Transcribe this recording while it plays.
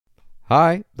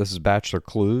Hi, this is Bachelor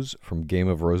Clues from Game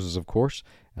of Roses, of course,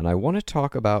 and I want to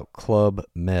talk about Club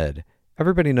Med.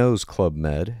 Everybody knows Club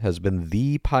Med has been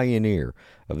the pioneer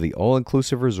of the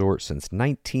all-inclusive resort since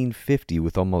 1950,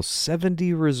 with almost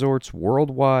 70 resorts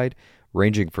worldwide,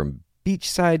 ranging from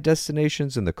beachside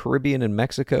destinations in the Caribbean and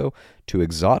Mexico to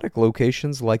exotic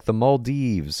locations like the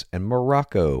Maldives and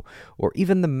Morocco, or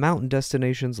even the mountain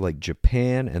destinations like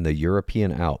Japan and the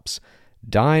European Alps.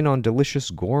 Dine on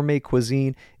delicious gourmet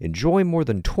cuisine, enjoy more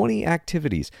than 20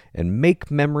 activities, and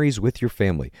make memories with your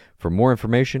family. For more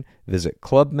information, visit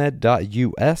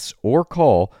clubmed.us or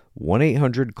call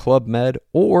 1-800-CLUB-MED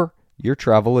or your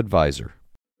travel advisor.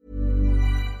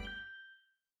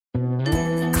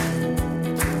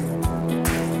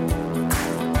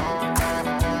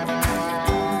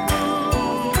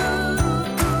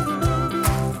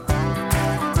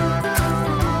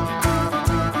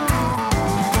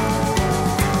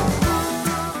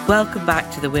 Welcome back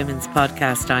to the Women's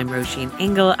Podcast. I'm Roisin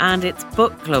Ingle and it's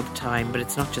book club time, but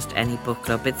it's not just any book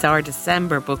club. It's our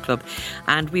December book club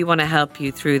and we want to help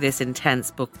you through this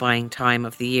intense book buying time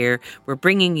of the year. We're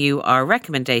bringing you our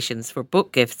recommendations for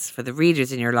book gifts for the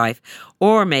readers in your life,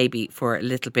 or maybe for a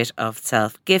little bit of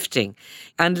self-gifting.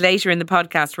 And later in the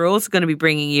podcast, we're also going to be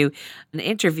bringing you an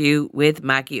interview with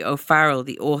Maggie O'Farrell,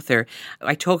 the author.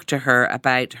 I talked to her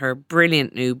about her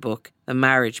brilliant new book, The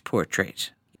Marriage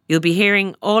Portrait. You'll be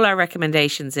hearing all our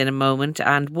recommendations in a moment,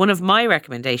 and one of my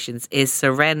recommendations is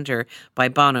Surrender by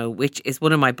Bono, which is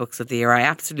one of my books of the year. I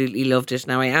absolutely loved it.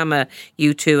 Now, I am a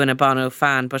U2 and a Bono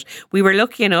fan, but we were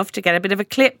lucky enough to get a bit of a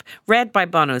clip read by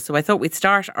Bono, so I thought we'd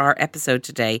start our episode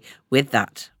today with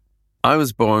that. I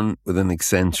was born with an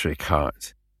eccentric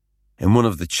heart. In one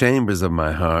of the chambers of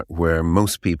my heart, where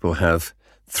most people have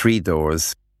 3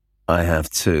 doors, I have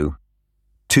 2.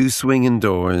 2 swinging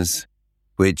doors,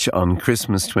 which on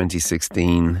Christmas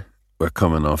 2016 were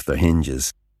coming off their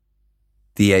hinges.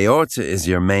 The aorta is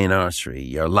your main artery,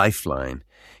 your lifeline,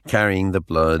 carrying the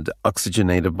blood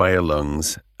oxygenated by your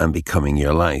lungs and becoming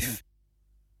your life.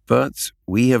 But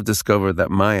we have discovered that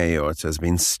my aorta has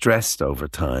been stressed over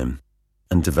time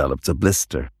and developed a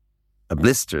blister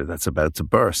that's about to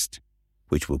burst,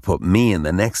 which will put me in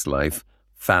the next life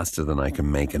faster than I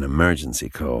can make an emergency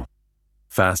call,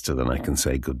 faster than I can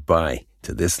say goodbye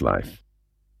to this life.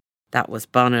 That was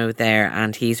Bono there,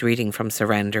 and he's reading from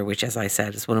Surrender, which, as I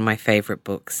said, is one of my favourite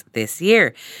books this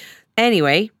year.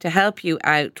 Anyway, to help you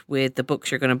out with the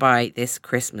books you're going to buy this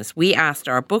Christmas, we asked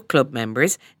our book club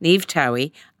members, Niamh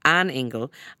Towie, Anne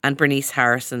Ingle and Bernice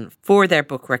Harrison, for their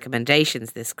book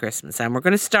recommendations this Christmas. And we're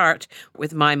going to start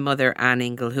with my mother, Anne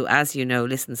Ingle, who, as you know,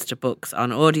 listens to books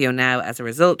on audio now as a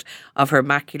result of her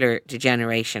macular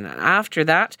degeneration. And after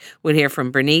that, we'll hear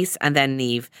from Bernice and then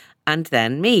Niamh and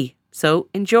then me. So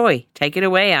enjoy. Take it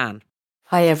away, Anne.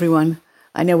 Hi, everyone.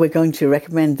 I know we're going to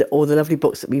recommend all the lovely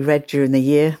books that we read during the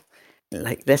year,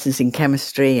 like Lessons in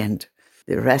Chemistry and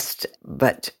the rest,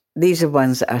 but these are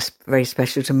ones that are very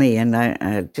special to me, and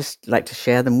I just like to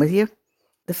share them with you.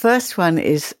 The first one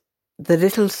is The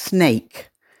Little Snake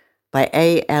by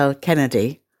A.L.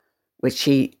 Kennedy, which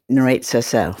she narrates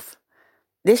herself.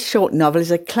 This short novel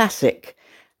is a classic,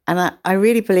 and I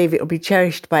really believe it will be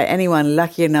cherished by anyone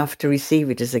lucky enough to receive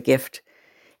it as a gift.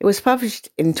 It was published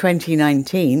in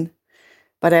 2019,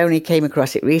 but I only came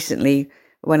across it recently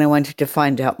when I wanted to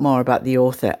find out more about the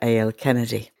author, A.L.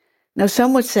 Kennedy. Now,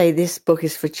 some would say this book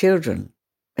is for children,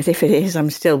 but if it is,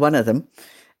 I'm still one of them,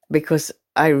 because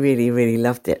I really, really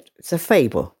loved it. It's a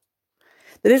fable.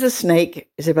 The Little Snake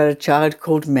is about a child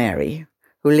called Mary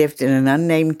who lived in an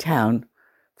unnamed town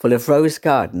full of rose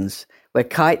gardens where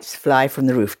kites fly from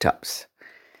the rooftops.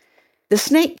 The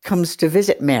snake comes to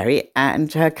visit Mary,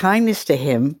 and her kindness to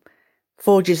him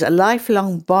forges a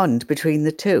lifelong bond between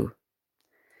the two.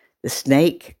 The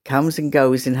snake comes and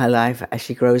goes in her life as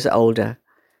she grows older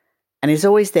and is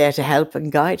always there to help and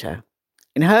guide her.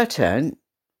 In her turn,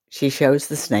 she shows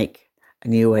the snake a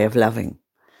new way of loving.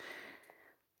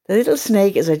 The Little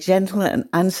Snake is a gentle and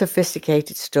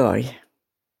unsophisticated story,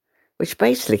 which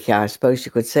basically, I suppose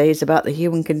you could say, is about the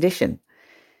human condition.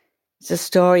 It's a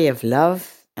story of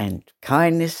love and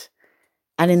kindness,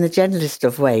 and in the gentlest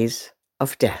of ways,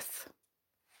 of death.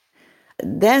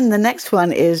 Then the next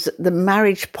one is The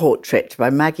Marriage Portrait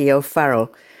by Maggie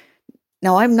O'Farrell.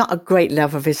 Now, I'm not a great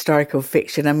lover of historical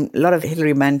fiction. A lot of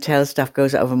Hilary Mantel stuff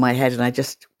goes over my head and I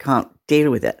just can't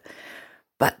deal with it.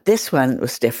 But this one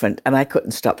was different and I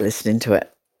couldn't stop listening to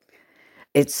it.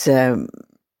 It's,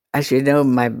 as you know,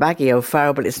 by Maggie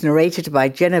O'Farrell, but it's narrated by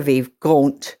Genevieve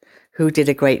Gaunt, who did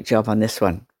a great job on this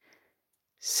one.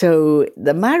 So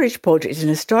The Marriage Portrait is an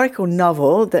historical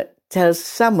novel that tells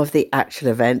some of the actual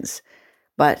events,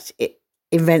 but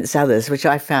invents others, which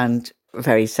I found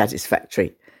very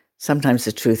satisfactory. Sometimes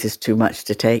the truth is too much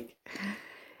to take.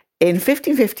 In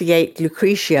 1558,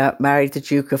 Lucretia married the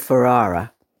Duke of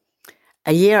Ferrara.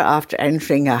 A year after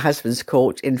entering her husband's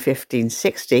court in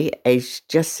 1560, aged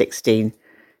just 16,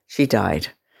 she died.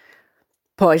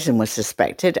 Poison was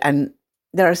suspected, and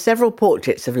there are several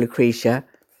portraits of Lucretia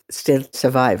still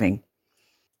surviving.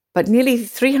 But nearly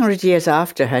 300 years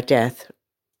after her death,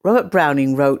 Robert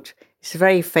Browning wrote his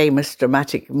very famous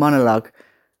dramatic monologue,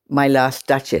 My Last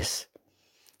Duchess,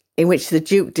 in which the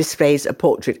Duke displays a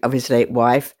portrait of his late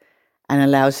wife and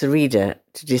allows the reader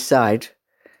to decide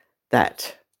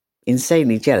that,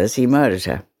 insanely jealous, he murdered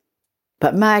her.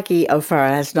 But Maggie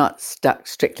O'Farrell has not stuck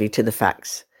strictly to the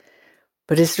facts,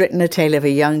 but has written a tale of a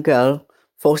young girl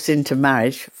forced into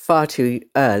marriage far too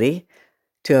early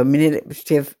to a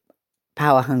manipulative,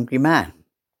 power-hungry man.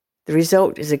 The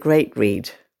result is a great read,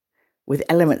 with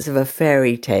elements of a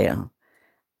fairy tale,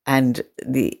 and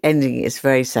the ending is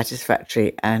very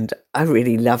satisfactory, and I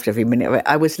really loved every minute of it.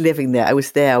 I was living there, I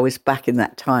was back in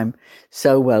that time.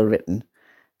 So well written.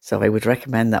 So I would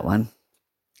recommend that one.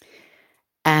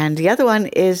 And the other one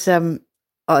is,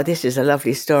 this is a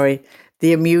lovely story,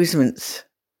 The Amusements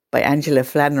by Angela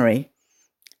Flannery.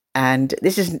 And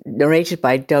this is narrated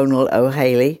by Donal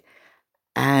O'Haley,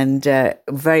 and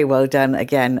very well done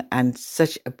again, and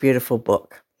such a beautiful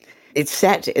book. It's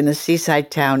set in the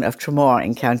seaside town of Tramore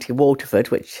in County Waterford,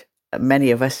 which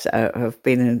many of us have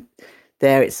been in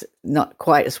there. It's not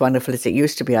quite as wonderful as it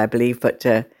used to be, I believe, but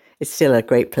it's still a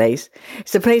great place.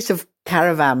 It's a place of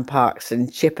caravan parks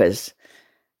and chippers,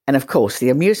 and of course the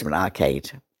amusement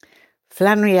arcade.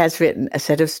 Flannery has written a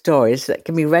set of stories that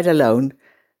can be read alone,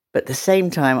 but at the same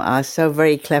time are so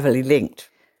very cleverly linked.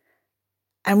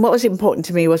 And what was important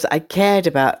to me was I cared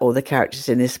about all the characters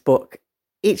in this book.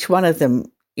 Each one of them,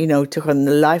 took on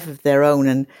the life of their own,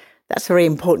 and that's very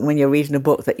important when you're reading a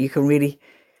book, that you can really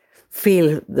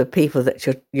feel the people that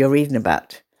you're reading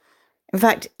about. In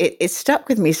fact, it stuck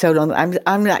with me so long that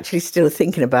I'm actually still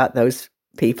thinking about those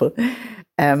people.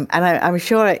 And I'm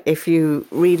sure if you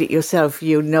read it yourself,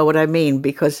 you know what I mean,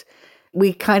 because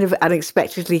we kind of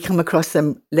unexpectedly come across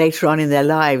them later on in their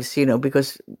lives,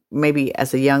 because maybe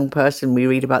as a young person we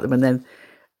read about them, and then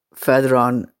further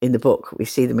on in the book we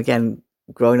see them again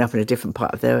growing up in a different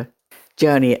part of their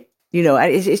journey.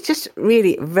 And it's just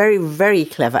really very, very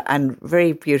clever and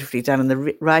very beautifully done, and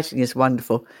the writing is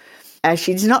wonderful.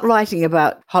 She's not writing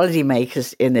about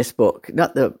holidaymakers in this book,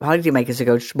 not the holidaymakers who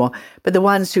go to Tramore, but the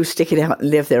ones who stick it out and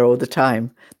live there all the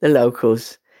time, the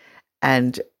locals.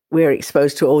 And we're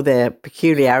exposed to all their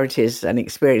peculiarities and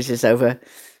experiences over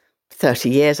 30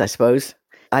 years, I suppose.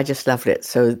 I just loved it.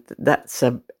 So that's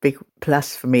a big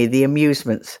plus for me, The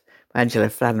Amusements by Angela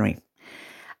Flannery.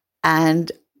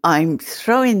 And I'm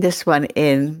throwing this one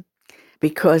in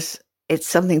because it's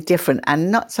something different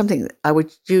and not something that I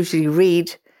would usually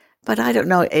read, but I don't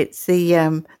know, it's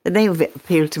the name of it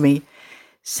appealed to me.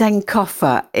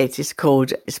 Sankofa, it is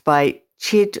called. It's by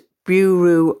Chid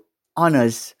Buru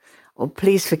Honours. Well,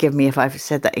 please forgive me if I've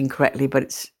said that incorrectly, but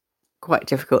it's quite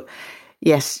difficult.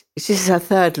 Yes, this is her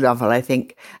third novel, I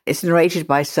think. It's narrated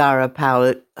by Sarah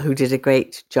Powell, who did a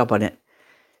great job on it.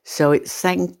 So it's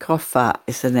Sankofa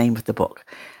is the name of the book.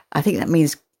 I think that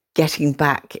means getting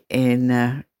back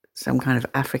in some kind of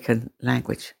African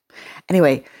language.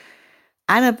 Anyway,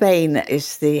 Anna Bain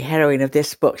is the heroine of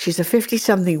this book. She's a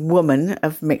 50-something woman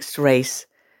of mixed race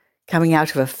coming out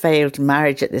of a failed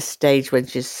marriage at this stage when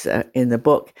she's in the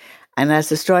book. And as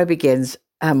the story begins,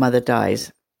 her mother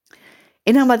dies.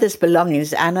 In her mother's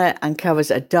belongings, Anna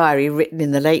uncovers a diary written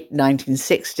in the late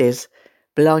 1960s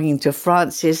belonging to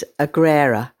Francis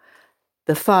Agrera,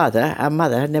 the father her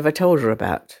mother had never told her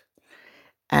about.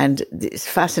 And it's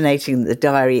fascinating, the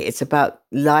diary. It's about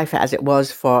life as it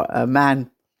was for a man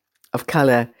of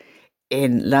colour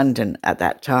in London at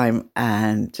that time.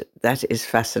 And that is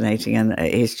fascinating. And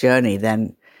his journey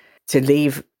then to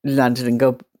leave London and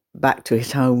go back to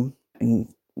his home.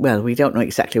 And, well, we don't know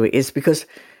exactly where it is because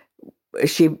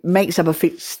she makes up a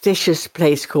fictitious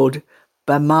place called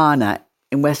Bamana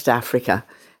in West Africa.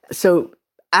 So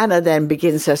Anna then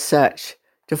begins her search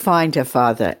to find her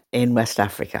father in West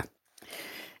Africa.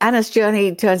 Anna's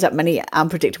journey turns up many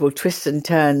unpredictable twists and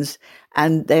turns,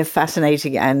 and they're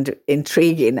fascinating and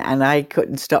intriguing, and I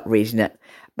couldn't stop reading it.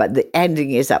 But the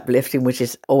ending is uplifting, which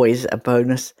is always a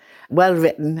bonus. Well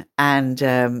written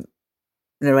and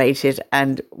narrated,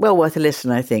 and well worth a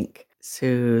listen, I think,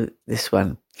 to this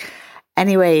one.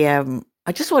 Anyway,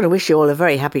 I just want to wish you all a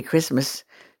very happy Christmas.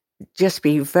 Just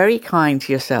be very kind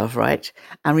to yourself, right?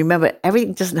 And remember,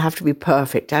 everything doesn't have to be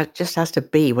perfect. It just has to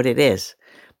be what it is.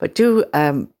 But do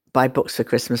buy books for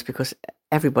Christmas because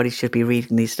everybody should be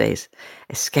reading these days.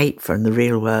 Escape from the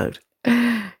real world.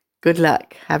 Good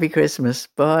luck. Happy Christmas.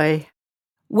 Bye.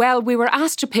 Well, we were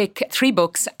asked to pick 3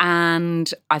 books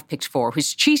and I've picked 4, which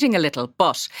is cheating a little.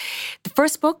 But the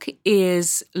first book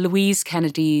is Louise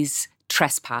Kennedy's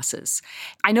Trespasses.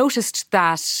 I noticed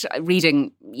that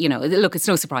reading, look, it's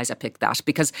no surprise I picked that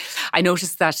because I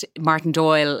noticed that Martin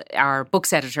Doyle, our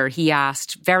books editor, he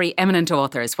asked very eminent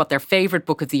authors what their favourite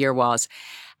book of the year was,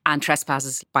 and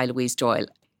Trespasses by Louise Doyle.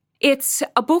 It's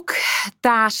a book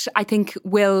that I think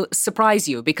will surprise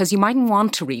you because you mightn't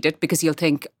want to read it because you'll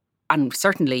think, and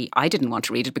certainly I didn't want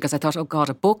to read it because I thought, oh God,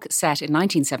 a book set in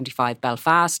 1975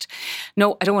 Belfast.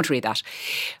 No, I don't want to read that.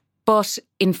 But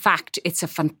in fact, it's a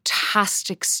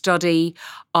fantastic study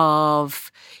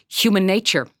of human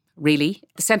nature, really.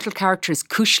 The central character is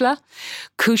Kushla.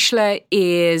 Kushla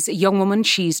is a young woman.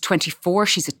 She's 24.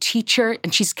 She's a teacher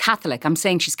and she's Catholic. I'm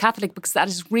saying she's Catholic because that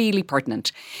is really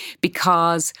pertinent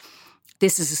because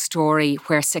this is a story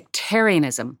where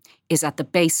sectarianism is at the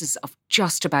basis of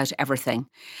just about everything.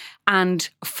 And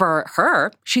for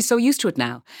her, she's so used to it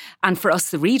now. And for us,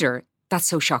 the reader, that's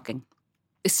so shocking.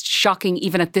 It's shocking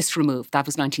even at this remove. That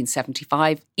was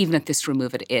 1975. Even at this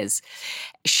remove it is.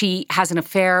 She has an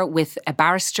affair with a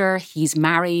barrister. He's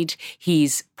married.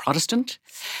 He's Protestant.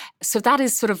 So that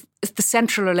is sort of the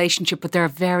central relationship, but there are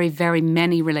very, very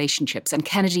many relationships. And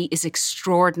Kennedy is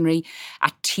extraordinary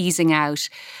at teasing out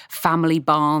family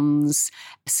bonds,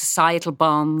 societal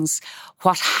bonds,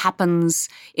 what happens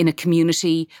in a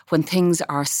community when things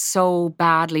are so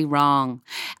badly wrong,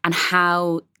 and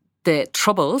how the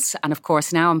Troubles, and of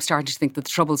course now I'm starting to think that the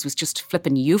Troubles was just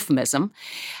flipping euphemism,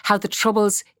 how the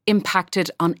Troubles impacted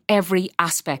on every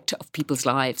aspect of people's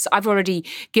lives. I've already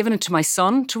given it to my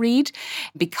son to read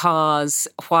because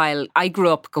while I grew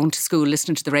up going to school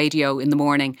listening to the radio in the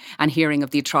morning and hearing of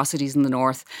the atrocities in the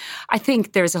North, I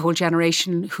think there's a whole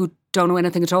generation who don't know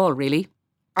anything at all, really.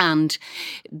 And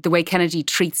the way Kennedy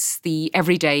treats the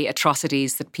everyday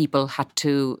atrocities that people had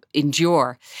to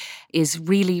endure is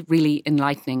really, really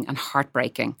enlightening and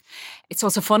heartbreaking. It's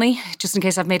also funny, just in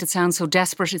case I've made it sound so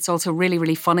desperate, it's also really,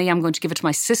 really funny. I'm going to give it to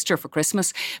my sister for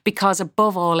Christmas because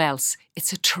above all else,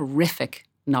 it's a terrific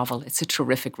novel. It's a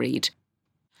terrific read.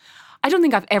 I don't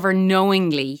think I've ever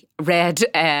knowingly read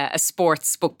a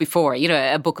sports book before,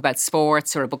 a book about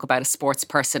sports or a book about a sports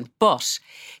person. But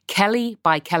Kelly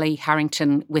by Kelly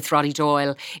Harrington with Roddy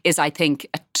Doyle is, I think,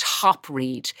 a top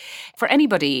read. For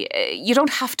anybody, you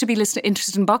don't have to be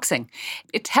interested in boxing.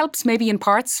 It helps maybe in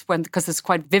parts because there's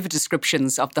quite vivid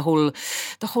descriptions of the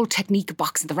whole technique of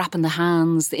boxing, the wrapping the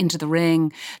hands, the into the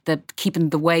ring, the keeping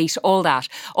the weight, all that.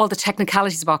 All the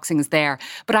technicalities of boxing is there.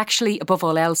 But actually, above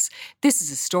all else, this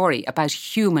is a story about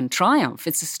human triumph.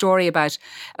 It's a story about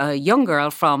a young girl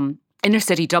from inner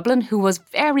city Dublin who was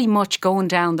very much going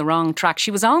down the wrong track. She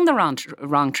was on the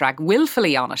wrong track,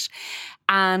 willfully on it.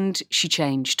 And she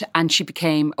changed and she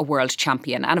became a world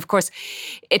champion. And of course,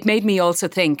 it made me also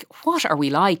think, what are we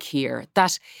like here?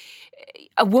 That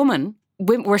a woman,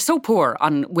 we're so poor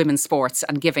on women's sports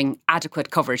and giving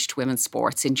adequate coverage to women's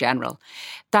sports in general,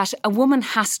 that a woman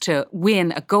has to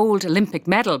win a gold Olympic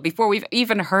medal before we've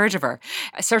even heard of her.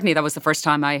 Certainly that was the first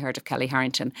time I heard of Kelly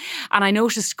Harrington. And I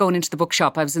noticed going into the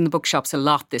bookshop, I was in the bookshops a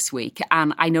lot this week,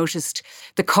 and I noticed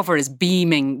the cover is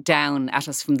beaming down at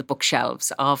us from the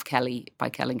bookshelves of Kelly by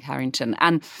Kelly Harrington.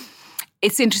 And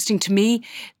it's interesting to me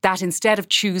that instead of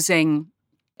choosing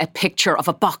a picture of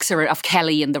a boxer, of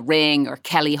Kelly in the ring, or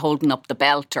Kelly holding up the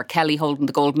belt, or Kelly holding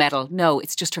the gold medal. No,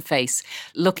 it's just her face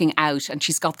looking out, and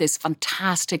she's got this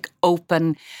fantastic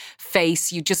open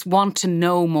face. You just want to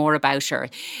know more about her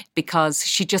because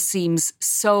she just seems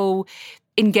so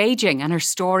engaging, and her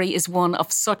story is one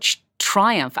of such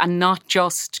triumph, and not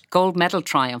just gold medal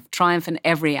triumph in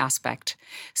every aspect.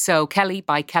 So Kelly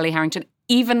by Kelly Harrington,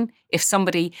 even if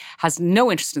somebody has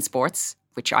no interest in sports,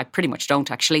 which I pretty much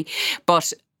don't actually,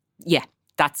 but yeah,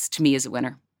 that's to me is a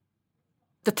winner.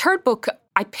 The third book,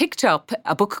 I picked up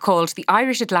a book called The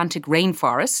Irish Atlantic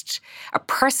Rainforest, A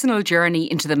Personal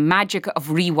Journey into the Magic of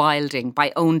Rewilding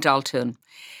by Owen Daltoun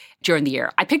during the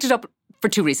year. I picked it up for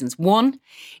 2 reasons. One,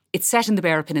 it's set in the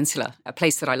Beara Peninsula, a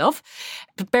place that I love.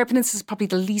 The Beara Peninsula is probably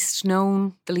the least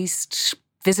known, the least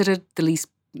visited, the least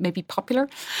maybe popular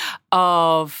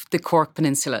of the Cork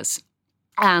Peninsulas.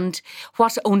 And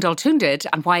what Owen Daltoun did,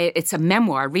 and why it's a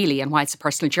memoir really, and why it's a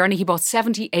personal journey, he bought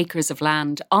 70 acres of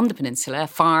land on the peninsula, a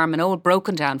farm, an old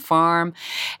broken down farm.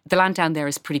 The land down there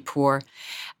is pretty poor.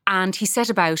 And he set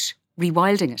about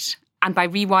rewilding it. And by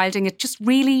rewilding it, just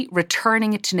really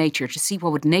returning it to nature to see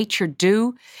what would nature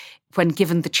do when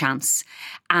given the chance.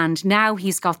 And now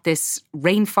he's got this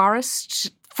rainforest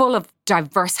full of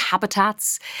diverse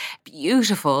habitats.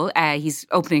 Beautiful. He's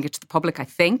opening it to the public, I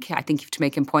think. I think you have to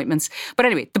make appointments. But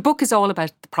anyway, the book is all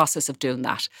about the process of doing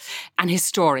that and his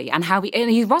story and how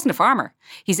and he wasn't a farmer.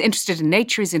 He's interested in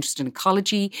nature, he's interested in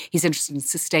ecology, he's interested in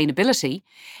sustainability.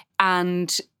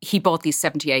 And he bought these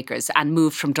 70 acres and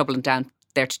moved from Dublin down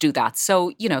there to do that.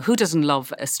 So, you know, who doesn't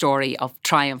love a story of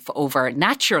triumph over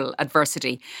natural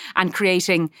adversity and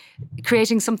creating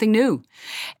something new?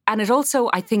 And it also,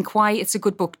 I think, why it's a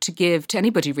good book to give to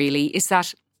anybody really is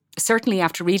that certainly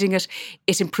after reading it,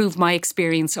 it improved my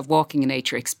experience of walking in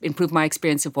nature, improved my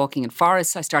experience of walking in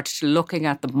forests. I started looking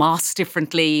at the moss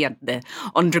differently and the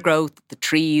undergrowth, the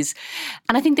trees.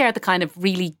 And I think they're the kind of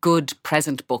really good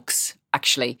present books,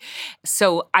 actually.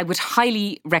 So I would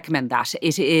highly recommend that.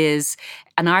 It is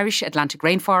An Irish Atlantic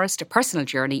Rainforest, A Personal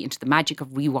Journey into the Magic of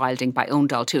Rewilding by Owen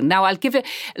Daltoon. Now, I'll give it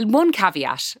one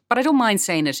caveat, but I don't mind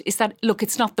saying it, is that, look,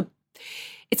 it's not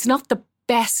the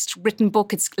best written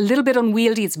book. It's a little bit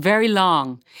unwieldy. It's very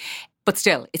long. But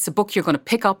still, it's a book you're going to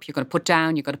pick up, you're going to put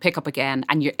down, you're going to pick up again.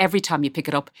 And every time you pick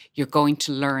it up, you're going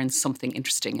to learn something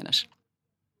interesting in it.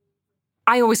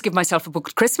 I always give myself a book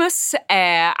at Christmas,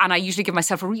 and I usually give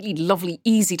myself a really lovely,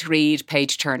 easy to read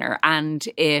page turner. And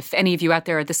if any of you out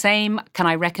there are the same, can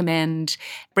I recommend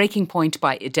Breaking Point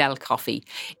by Adele Coffey?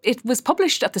 It was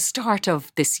published at the start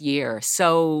of this year,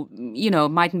 so, you know, it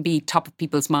mightn't be top of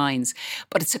people's minds,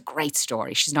 but it's a great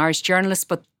story. She's an Irish journalist,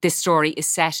 but this story is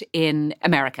set in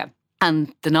America.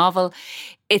 And the novel,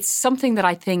 it's something that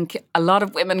I think a lot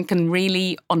of women can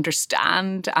really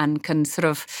understand and can sort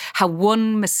of, how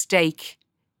one mistake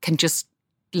can just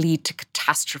lead to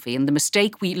catastrophe. And the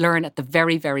mistake we learn at the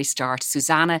very, very start,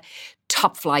 Susanna,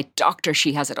 top flight doctor,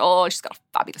 she has it all. She's got a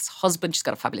fabulous husband, she's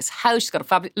got a fabulous house, she's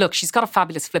got a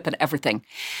fabulous flipping everything.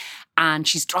 And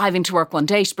she's driving to work one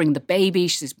day, she's bringing the baby,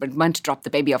 she's meant to drop the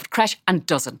baby off at creche and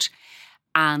doesn't.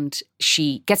 And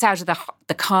she gets out of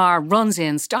the car, runs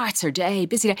in, starts her day,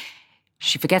 busy day.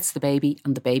 She forgets the baby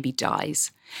and the baby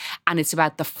dies. And it's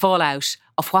about the fallout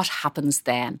of what happens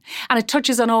then. And it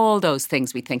touches on all those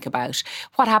things we think about.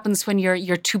 What happens when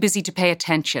you're too busy to pay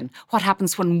attention? What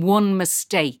happens when one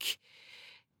mistake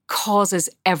causes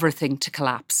everything to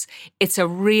collapse? It's a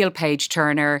real page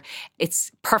turner. It's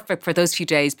perfect for those few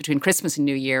days between Christmas and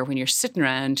New Year when you're sitting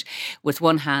around with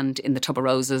one hand in the tub of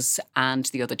roses and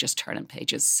the other just turning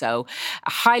pages. So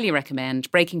I highly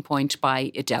recommend Breaking Point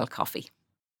by Adele Coffey.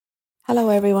 Hello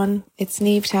everyone, it's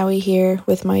Niamh Towie here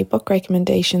with my book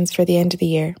recommendations for the end of the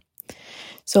year.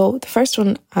 So the first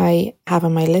one I have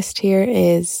on my list here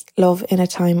is Love in a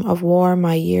Time of War,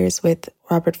 My Years with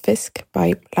Robert Fisk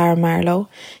by Lara Marlowe.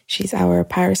 She's our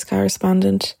Paris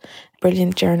correspondent,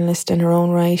 brilliant journalist in her own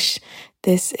right.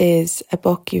 This is a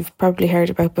book you've probably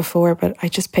heard about before, but I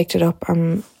just picked it up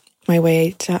on my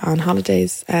way on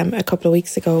holidays a couple of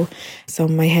weeks ago. So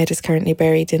my head is currently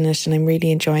buried in it and I'm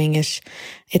really enjoying it.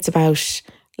 It's about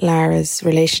Lara's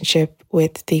relationship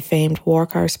with the famed war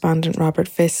correspondent Robert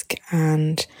Fisk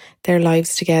and their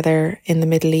lives together in the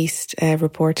Middle East,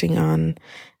 reporting on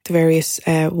the various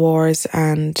wars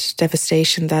and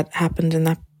devastation that happened in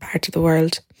that part of the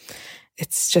world.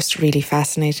 It's just really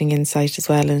fascinating insight as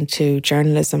well into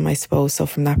journalism, I suppose. So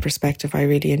from that perspective, I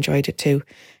really enjoyed it too.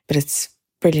 But it's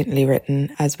brilliantly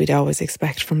written, as we'd always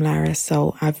expect from Lara.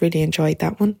 So I've really enjoyed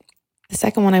that one. The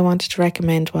second one I wanted to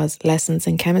recommend was Lessons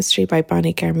in Chemistry by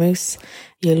Bonnie Garmousse.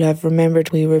 You'll have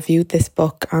remembered we reviewed this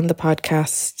book on the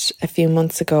podcast a few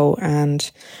months ago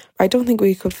and I don't think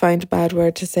we could find a bad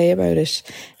word to say about it.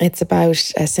 It's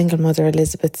about a single mother,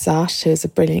 Elizabeth Zott, who's a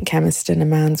brilliant chemist in a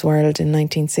man's world in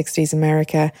 1960s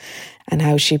America, and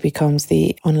how she becomes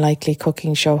the unlikely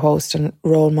cooking show host and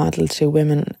role model to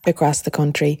women across the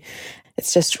country.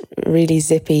 It's just really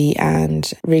zippy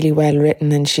and really well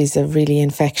written, and she's a really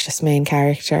infectious main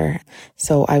character.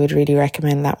 So I would really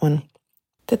recommend that one.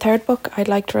 The third book I'd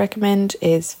like to recommend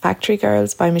is Factory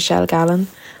Girls by Michelle Gallen.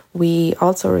 We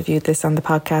also reviewed this on the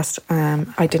podcast.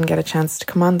 I didn't get a chance to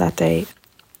come on that day.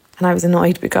 And I was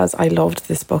annoyed because I loved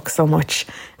this book so much.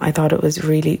 I thought it was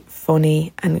really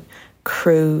funny and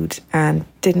crude and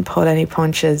didn't pull any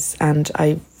punches, and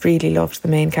I really loved the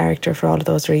main character for all of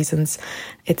those reasons.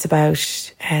 It's about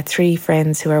three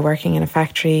friends who are working in a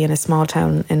factory in a small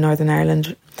town in Northern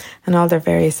Ireland and all their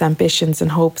various ambitions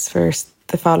and hopes for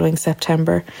the following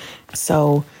September.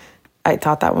 So I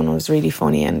thought that one was really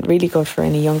funny and really good for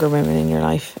any younger women in your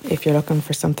life if you're looking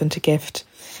for something to gift.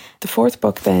 The fourth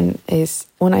book then is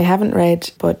one I haven't read,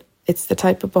 but it's the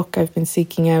type of book I've been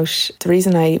seeking out. The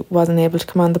reason I wasn't able to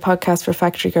come on the podcast for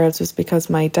Factory Girls was because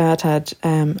my dad had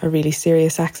a really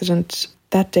serious accident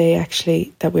that day,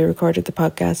 actually, that we recorded the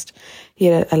podcast. He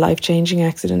had a life-changing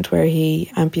accident where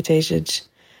he amputated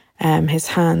his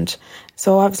hand.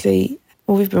 So obviously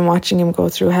we've been watching him go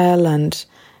through hell and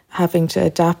having to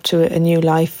adapt to a new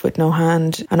life with no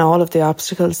hand and all of the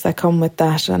obstacles that come with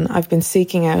that. And I've been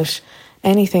seeking out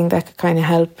anything that could kind of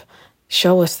help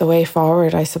show us the way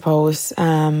forward, I suppose,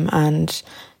 and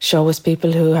show us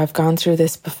people who have gone through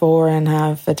this before and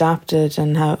have adapted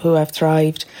and who have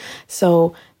thrived.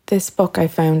 So this book I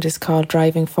found is called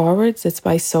Driving Forwards. It's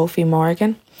by Sophie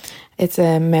Morgan. It's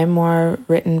a memoir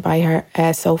written by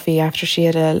her, Sophie, after she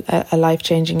had a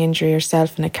life-changing injury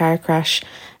herself in a car crash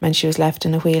and she was left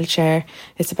in a wheelchair.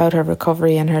 It's about her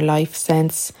recovery and her life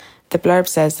since. The blurb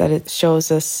says that it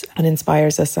shows us and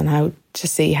inspires us on how to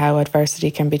see how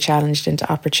adversity can be challenged into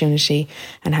opportunity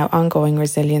and how ongoing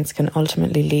resilience can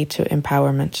ultimately lead to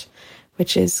empowerment,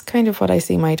 which is kind of what I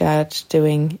see my dad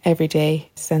doing every day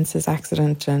since his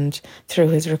accident and through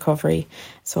his recovery.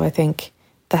 So I think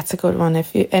that's a good one.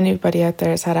 If anybody out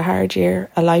there has had a hard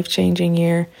year, a life-changing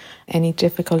year, any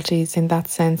difficulties in that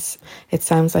sense, it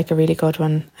sounds like a really good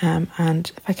one.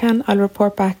 And if I can, I'll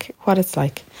report back what it's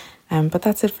like. But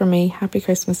that's it for me. Happy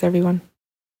Christmas, everyone.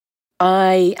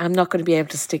 I am not going to be able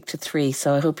to stick to 3,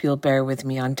 so I hope you'll bear with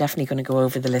me. I'm definitely going to go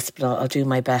over the list, but I'll do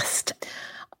my best.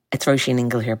 It's Roisin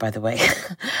Ingle here, by the way.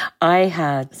 I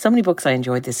had so many books I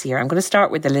enjoyed this year. I'm going to start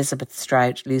with Elizabeth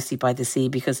Strout, Lucy by the Sea,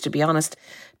 because to be honest,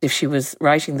 if she was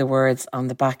writing the words on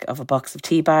the back of a box of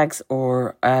tea bags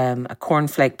or a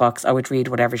cornflake box, I would read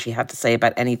whatever she had to say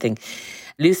about anything.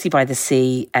 Lucy by the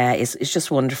Sea is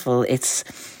just wonderful.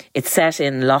 It's set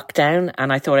in lockdown,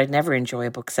 and I thought I'd never enjoy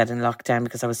a book set in lockdown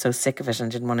because I was so sick of it and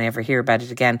didn't want to ever hear about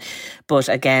it again. But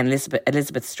again,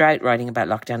 Elizabeth Strout writing about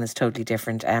lockdown is totally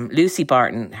different. Lucy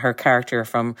Barton, her character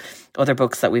from other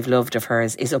books that we've loved of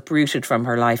hers, is uprooted from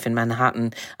her life in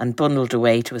Manhattan and bundled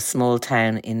away to a small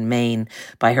town in Maine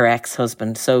by her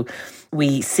ex-husband. So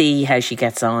we see how she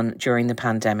gets on during the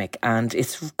pandemic, and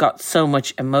it's got so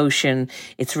much emotion.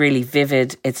 It's really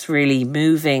vivid. It's really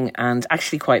moving and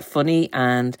actually quite funny.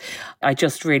 And I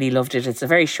just really loved it. It's a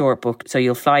very short book, so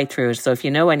you'll fly through it. So if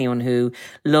you know anyone who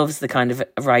loves the kind of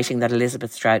writing that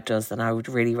Elizabeth Strout does, then I would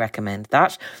really recommend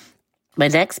that. My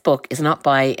next book is not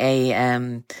by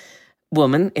a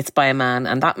woman, it's by a man,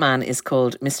 and that man is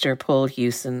called Mr. Paul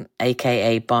Hewson,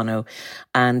 aka Bono,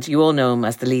 and you all know him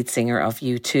as the lead singer of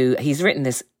U2. He's written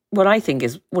this, what I think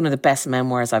is one of the best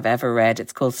memoirs I've ever read.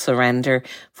 It's called Surrender,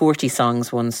 40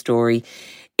 Songs, One Story.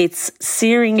 It's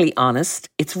searingly honest,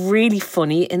 it's really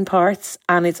funny in parts,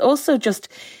 and it's also just,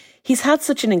 he's had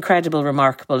such an incredible,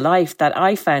 remarkable life that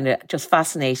I found it just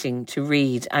fascinating to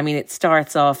read. I mean, it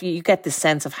starts off, you get this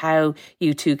sense of how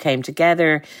U2 came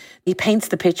together. He paints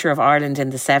the picture of Ireland in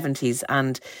the 70s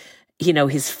and, you know,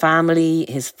 his family,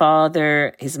 his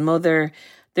father, his mother.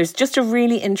 There's just a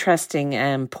really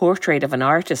interesting portrait of an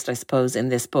artist, I suppose, in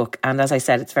this book. And as I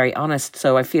said, it's very honest.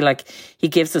 So I feel like he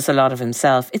gives us a lot of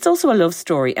himself. It's also a love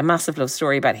story, a massive love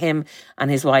story about him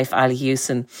and his wife, Ali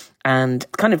Hewson, and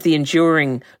kind of the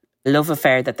enduring love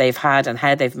affair that they've had and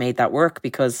how they've made that work,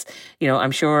 because, you know,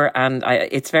 I'm sure, and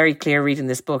it's very clear reading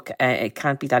this book, it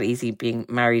can't be that easy being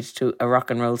married to a rock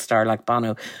and roll star like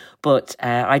Bono. But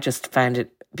I just found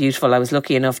it beautiful. I was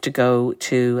lucky enough to go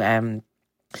to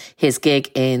his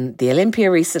gig in the Olympia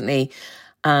recently,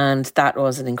 and that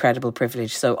was an incredible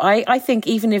privilege. So I think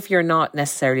even if you're not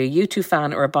necessarily a U2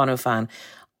 fan or a Bono fan,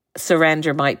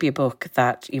 Surrender might be a book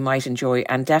that you might enjoy,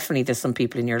 and definitely there's some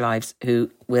people in your lives who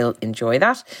will enjoy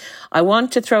that. I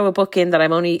want to throw a book in that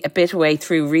I'm only a bit way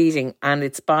through reading, and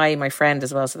it's by my friend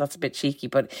as well, so that's a bit cheeky,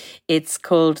 but it's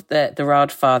called The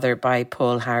Rodfather by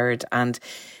Paul Howard, and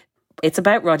it's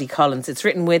about Roddy Collins. It's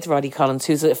written with Roddy Collins,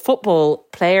 who's a football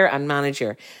player and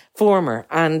manager, former,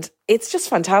 and it's just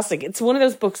fantastic. It's one of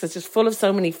those books that's just full of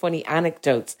so many funny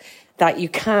anecdotes that you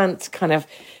can't kind of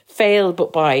fail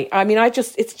but buy. I mean,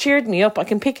 it's cheered me up. I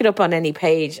can pick it up on any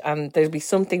page and there'll be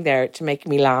something there to make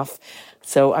me laugh.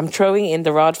 So I'm throwing in The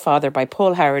Rodfather by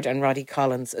Paul Howard and Roddy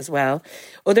Collins as well.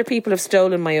 Other people have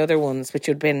stolen my other ones, which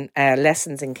would have been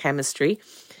Lessons in Chemistry.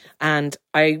 And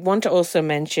I want to also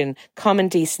mention Common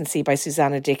Decency by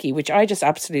Susanna Dickey, which I just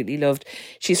absolutely loved.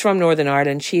 She's from Northern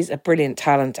Ireland. She's a brilliant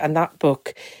talent. And that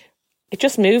book, it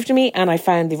just moved me, and I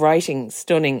found the writing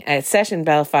stunning. It's set in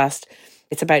Belfast.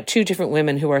 It's about two different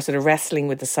women who are sort of wrestling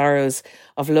with the sorrows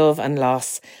of love and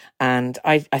loss. And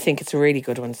I think it's a really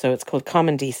good one. So it's called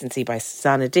Common Decency by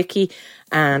Susanna Dickey.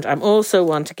 And I also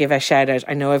want to give a shout out.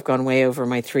 I know I've gone way over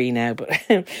my 3 now, but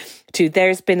to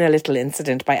There's Been a Little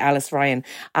Incident by Alice Ryan.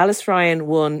 Alice Ryan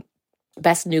won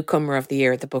Best Newcomer of the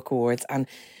Year at the Book Awards. And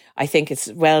I think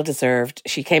it's well deserved.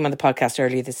 She came on the podcast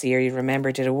earlier this year. You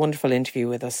remember, did a wonderful interview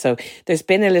with us. So there's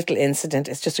been a little incident.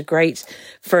 It's just a great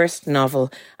first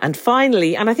novel. And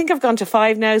finally, and I think I've gone to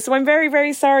 5 now, so I'm very,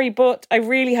 very sorry, but I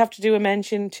really have to do a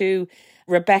mention to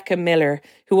Rebecca Miller,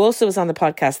 who also was on the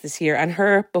podcast this year, and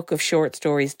her book of short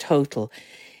stories, Total.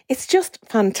 It's just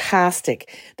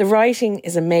fantastic. The writing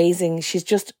is amazing. She's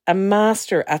just a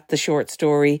master at the short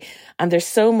story. And there's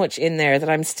so much in there that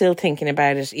I'm still thinking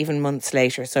about it even months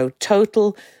later. So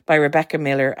Total by Rebecca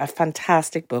Miller, a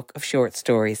fantastic book of short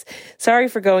stories. Sorry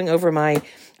for going over my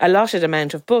allotted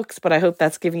amount of books, but I hope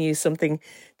that's giving you something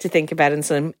to think about and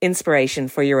some inspiration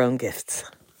for your own gifts.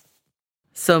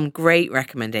 Some great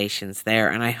recommendations there,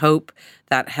 and I hope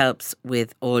that helps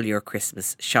with all your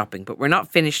Christmas shopping. But we're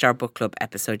not finished our book club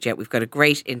episode yet. We've got a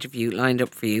great interview lined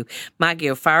up for you. Maggie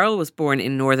O'Farrell was born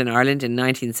in Northern Ireland in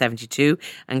 1972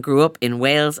 and grew up in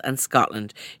Wales and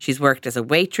Scotland. She's worked as a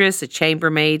waitress, a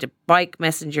chambermaid, a bike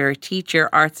messenger, teacher,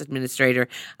 arts administrator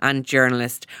and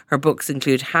journalist. Her books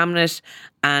include Hamnet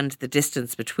and The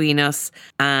Distance Between Us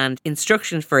and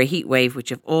Instructions for a Heatwave, which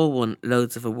have all won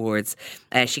loads of awards.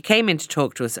 She came in to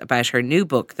talk to us about her new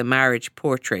book, The Marriage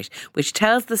Portrait, which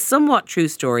tells the somewhat true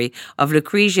story of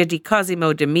Lucrezia di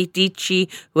Cosimo de' Medici,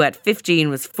 who at 15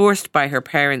 was forced by her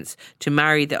parents to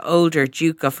marry the older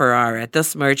Duke of Ferrara,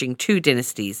 thus merging 2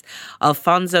 dynasties.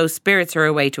 Alfonso spirits her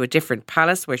away to a different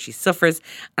palace where she suffers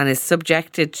and is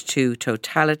subjected to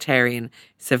totalitarian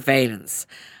surveillance.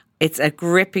 It's a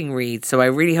gripping read, so I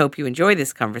really hope you enjoy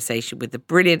this conversation with the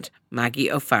brilliant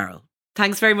Maggie O'Farrell.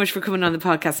 Thanks very much for coming on the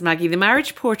podcast, Maggie. The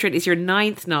Marriage Portrait is your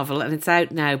 9th novel and it's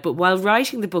out now. But while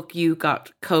writing the book, you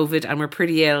got COVID and were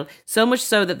pretty ill, so much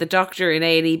so that the doctor in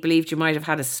A&E believed you might have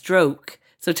had a stroke.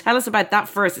 So tell us about that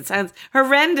first. It sounds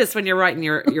horrendous when you're writing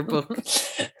your book.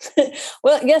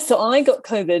 Well, yes, so I got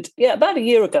COVID, about a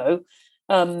year ago.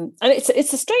 And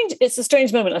it's a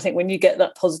strange moment, I think, when you get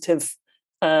that positive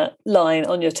line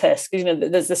on your test. You know,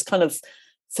 there's this kind of,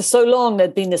 for so long,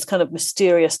 there'd been this kind of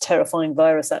mysterious, terrifying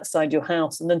virus outside your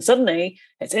house. And then suddenly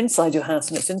it's inside your house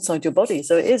and it's inside your body.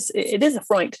 So it is a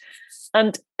fright.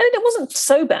 And it wasn't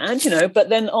so bad, you know, but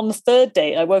then on the 3rd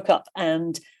day, I woke up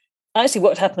and actually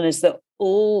what happened is that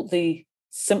all the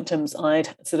symptoms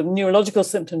sort of neurological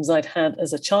symptoms I'd had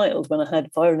as a child when I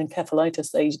had viral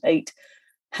encephalitis aged 8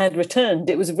 had returned.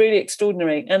 It was really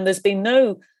extraordinary. And there's been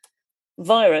no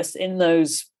virus in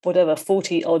those,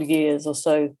 40 odd years or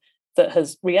so that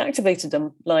has reactivated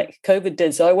them like COVID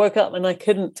did. So I woke up and I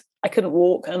couldn't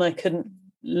walk and I couldn't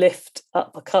lift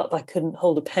up a cup. I couldn't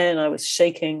hold a pen. I was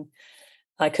shaking.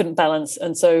 I couldn't balance.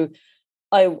 And so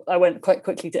I went quite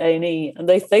quickly to A&E and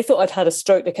they thought I'd had a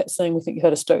stroke. They kept saying, "We think you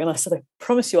had a stroke." And I said, "I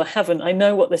promise you I haven't. I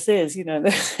know what this is." You know,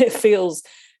 it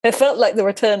felt like the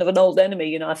return of an old enemy.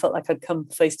 You know, I felt like I'd come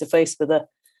face to face with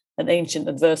an ancient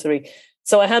adversary.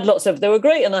 So I had they were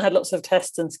great, and I had lots of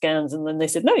tests and scans, and then they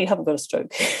said, "No, you haven't got a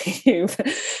stroke."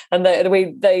 And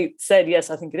they said, "Yes,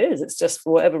 I think it is. It's just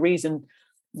for whatever reason,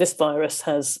 this virus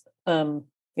has,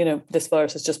 this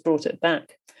virus has just brought it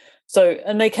back." So,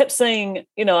 and they kept saying,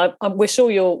 you know, we're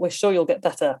sure you'll get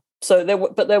better. So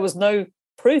there was no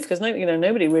proof because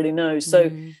nobody really knows. So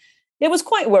it was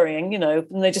quite worrying, you know,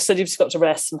 and they just said, "You've just got to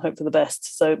rest and hope for the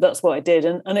best." So that's what I did.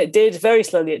 And it did very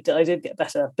slowly. I did get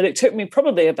better, but it took me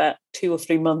probably about 2 or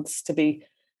 3 months to be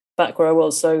back where I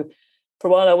was. So for a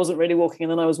while I wasn't really walking,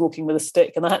 and then I was walking with a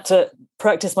stick, and I had to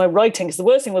practice my writing because the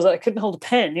worst thing was that I couldn't hold a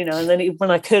pen, you know, and then when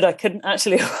I couldn't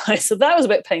actually write. So that was a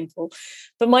bit painful.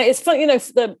 But it's fun, you know,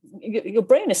 your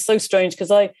brain is so strange because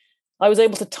I was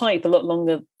able to type a lot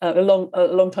longer, a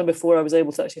long time before I was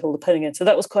able to actually hold a pen again. So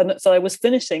that was so I was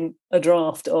finishing a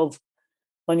draft of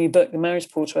my new book, The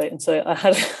Marriage Portrait. And so I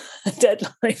had a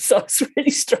deadline, so I was really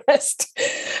stressed.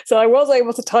 So I was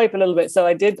able to type a little bit. So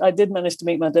I did manage to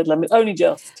meet my deadline, but only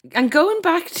just. And going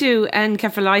back to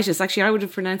encephalitis, actually I would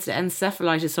have pronounced it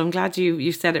encephalitis, so I'm glad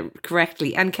you said it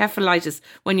correctly. Encephalitis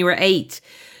when you were 8.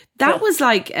 That was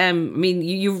like,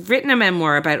 you've written a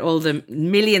memoir about all the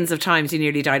millions of times you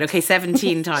nearly died. Okay,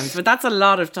 17 times, but that's a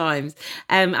lot of times.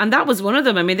 And that was one of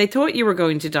them. I mean, they thought you were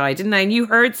going to die, didn't they? And you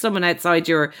heard someone outside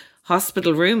your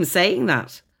hospital room saying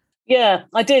that. Yeah,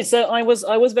 I did. So I was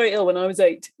very ill when I was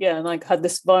 8. Yeah, and I had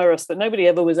this virus that nobody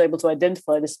ever was able to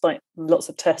identify despite lots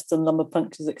of tests and lumbar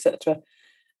punctures, etc.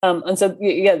 And so,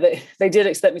 they did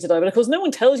expect me to die. But of course, no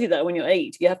one tells you that when you're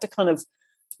 8. You have to kind of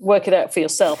work it out for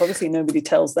yourself. Obviously, nobody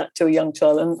tells that to a young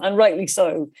child, and rightly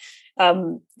so.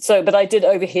 But I did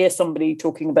overhear somebody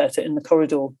talking about it in the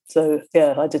corridor. So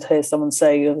yeah, I did hear someone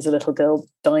say there was a little girl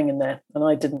dying in there, and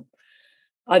I didn't.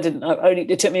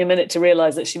 It took me a minute to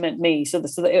realise that she meant me. So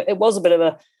it was a bit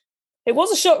of It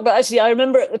was a shock, but actually I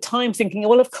remember at the time thinking,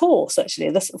 well, of course, actually,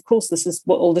 this is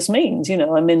what all this means.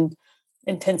 I'm in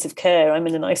intensive care. I'm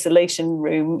in an isolation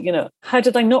room. How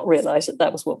did I not realise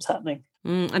that was what was happening?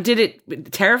 And did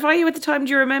it terrify you at the time?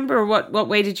 Do you remember? Or what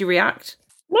way did you react?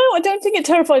 No, I don't think it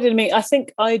terrified me. I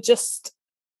think I just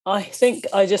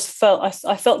felt,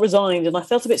 I felt resigned, and I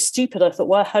felt a bit stupid. I thought,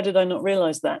 well, how did I not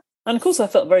realise that? And of course I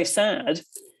felt very sad.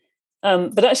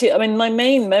 But actually, I mean, my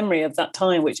main memory of that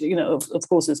time, which, of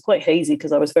course is quite hazy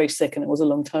because I was very sick and it was a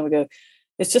long time ago,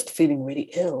 is just feeling really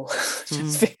ill.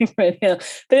 Feeling really ill.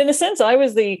 But in a sense, I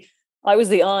was the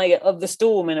eye of the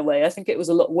storm in a way. I think it was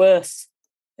a lot worse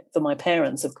for my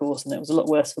parents, of course, and it was a lot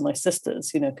worse for my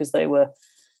sisters, because they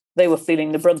were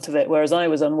feeling the brunt of it, whereas I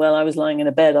was unwell. I was lying in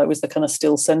a bed. I was the kind of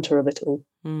still centre of it all.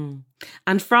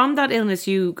 And from that illness,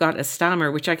 you got a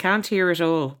stammer, which I can't hear at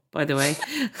all, by the way.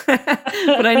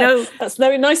 But I know... That's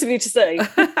very nice of you to say.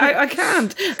 I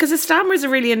can't, because a stammer is a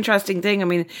really interesting thing. I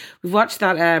mean, we've watched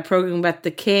that programme about the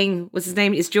king. What's his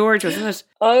name? It's George, wasn't it?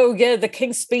 Oh, yeah, the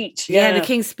King's Speech. Yeah, the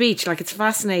King's Speech. Like, it's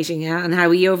fascinating, and how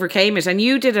he overcame it. And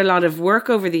you did a lot of work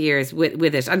over the years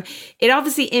with it. And it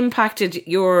obviously impacted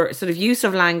your sort of use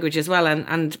of language as well,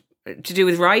 and to do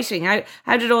with writing.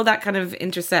 How did all that kind of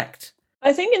intersect?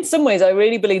 I think in some ways I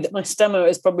really believe that my stammer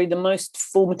is probably the most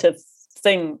formative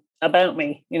thing about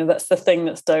me. That's the thing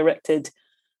that's directed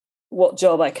what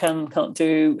job I can't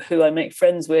do, who I make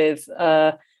friends with,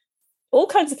 all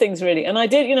kinds of things, really. And I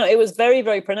did, it was very,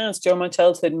 very pronounced during my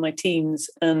childhood and my teens,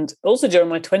 and also during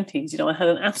my 20s. I had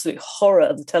an absolute horror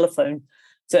of the telephone.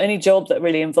 So any job that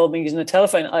really involved me using the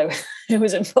telephone, it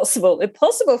was impossible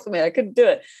for me. I couldn't do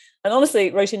it. And honestly,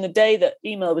 Roisin, the day that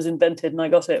email was invented and I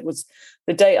got it was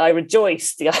the day I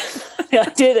rejoiced. The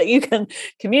idea that you can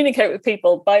communicate with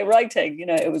people by writing,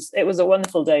 it was a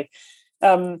wonderful day.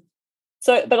 But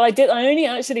I only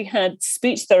actually had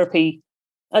speech therapy.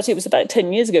 Actually, it was about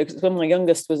 10 years ago, because when my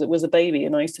youngest was a baby,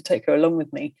 and I used to take her along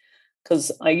with me,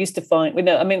 because I used to find,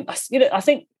 I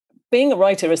think being a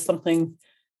writer is something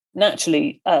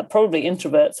naturally probably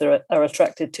introverts are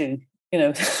attracted to.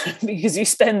 Because you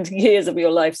spend years of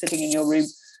your life sitting in your room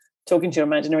talking to your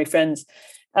imaginary friends.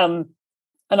 And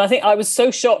I think I was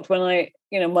so shocked when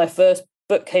my first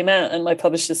book came out and my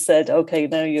publisher said, okay,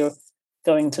 now you're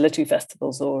going to literary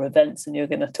festivals or events and you're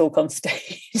going to talk on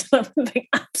stage. I'm being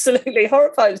absolutely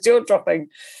horrified, jaw dropping.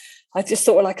 I just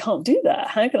thought, well, I can't do that.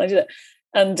 How can I do that?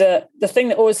 And the thing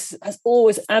that has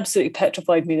always absolutely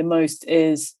petrified me the most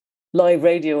is live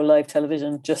radio or live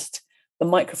television, just the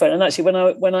microphone. And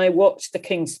actually, when I watched the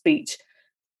King's Speech,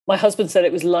 my husband said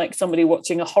it was like somebody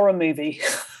watching a horror movie.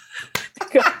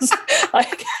 Because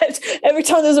every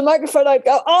time there's a microphone, I'd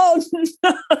go, oh no.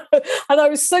 And I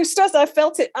was so stressed. I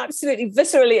felt it absolutely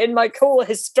viscerally in my core,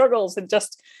 his struggles, and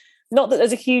just, not that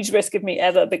there's a huge risk of me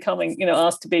ever becoming,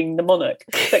 asked to being the monarch,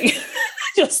 but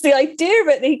just the idea of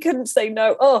it, that he couldn't say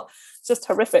no. Oh, it's just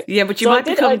horrific. Yeah, but you might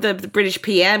become the British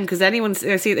PM, because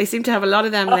they seem to have a lot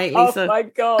of them lately. Oh my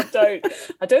God, don't!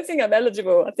 I don't think I'm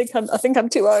eligible. I think I'm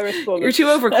too Irish for them. You're too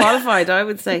overqualified, I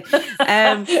would say.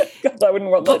 God, I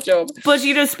wouldn't want that job. But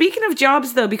speaking of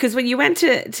jobs, though, because when you went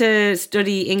to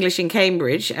study English in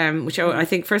Cambridge, which I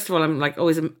think, first of all, I'm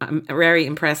I'm very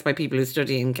impressed by people who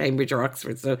study in Cambridge or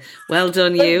Oxford. So well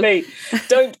done, you.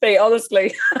 Don't be.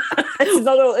 Honestly, it's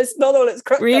not all it's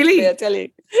cracked really. Up to me, I tell you.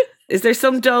 Is there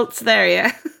some dolts there,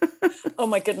 yeah? Oh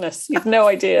my goodness, you've no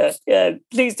idea. Yeah,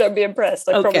 please don't be impressed.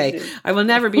 I promise you. I will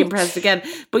never be impressed again.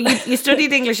 But you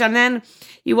studied English and then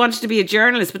you wanted to be a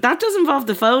journalist, but that does involve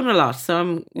the phone a lot. So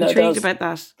I'm intrigued about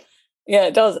that. Yeah,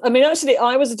 it does. I mean, actually,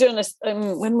 I was a journalist.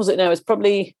 When was it now? It's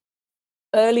probably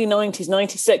early 90s,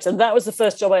 96. And that was the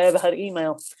first job I ever had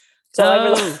email. So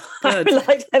I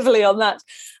relied heavily on that.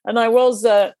 And I was...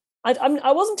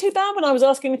 I wasn't too bad when I was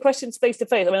asking the questions face to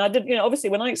face. I mean, I did,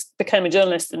 obviously when I became a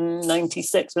journalist in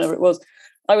 96, whenever it was,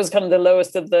 I was kind of the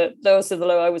lowest of the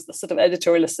low. I was the sort of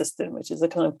editorial assistant, which is a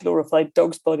kind of glorified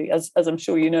dog's body, as I'm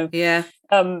sure you know. Yeah.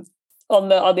 On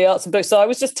the arts and books. So I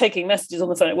was just taking messages on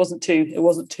the phone. It wasn't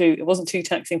too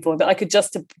taxing for me, but I could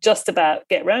just about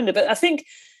get around it. But I think,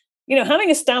 having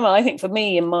a stammer, I think for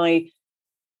me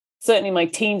certainly my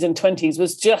teens and 20s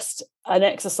was just an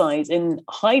exercise in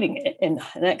hiding it, in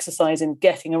an exercise in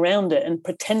getting around it and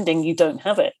pretending you don't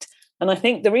have it. And I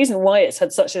think the reason why it's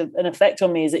had such an effect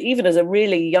on me is that even as a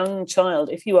really young child,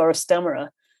 if you are a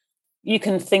stammerer, you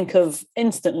can think of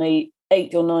instantly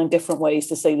 8 or 9 different ways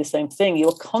to say the same thing.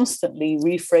 You're constantly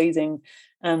rephrasing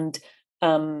and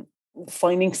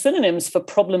finding synonyms for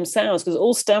problem sounds, because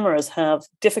all stammerers have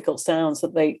difficult sounds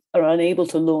that they are unable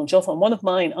to launch off on. One of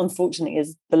mine, unfortunately,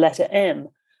 is the letter M.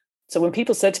 So when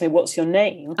people said to me, "What's your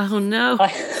name?" Oh no,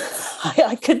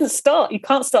 I couldn't start. You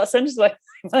can't start a sentence like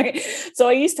Maggie. So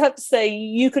I used to have to say,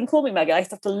 you can call me Maggie. I used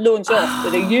to have to launch off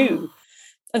with a you.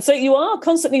 And so you are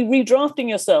constantly redrafting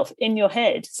yourself in your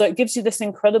head. So it gives you this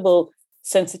incredible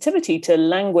sensitivity to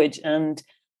language and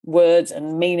words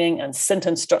and meaning and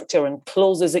sentence structure and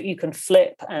clauses that you can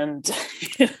flip, and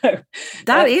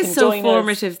that is so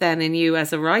formative then in you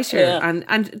as a writer. Yeah.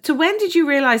 And so when did you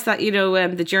realize that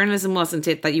the journalism wasn't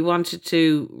it, that you wanted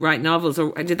to write novels,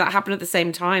 or did that happen at the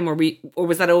same time, or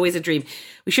was that always a dream?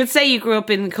 We should say you grew up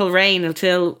in Coleraine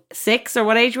until 6, or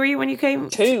what age were you when you came?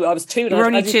 2. I was 2. You were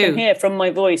only 2. You can hear from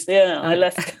my voice. I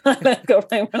left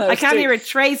Coleraine when I was I can't 2. hear a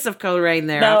trace of Coleraine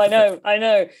there. No, I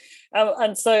know.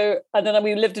 And then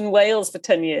we lived in Wales for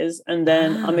 10 years, and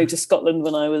then I moved to Scotland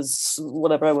when I was,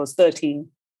 13.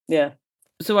 Yeah.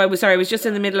 So I was just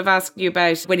in the middle of asking you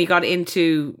about when you got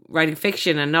into writing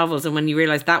fiction and novels, and when you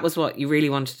realised that was what you really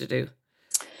wanted to do.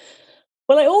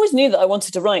 Well, I always knew that I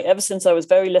wanted to write. Ever since I was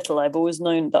very little, I've always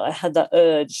known that I had that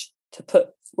urge to put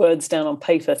words down on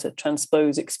paper, to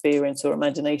transpose experience or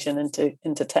imagination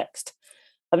into text.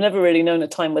 I've never really known a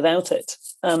time without it.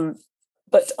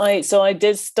 But I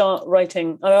did start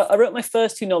writing. I wrote my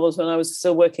first 2 novels when I was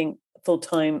still working full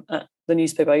time at the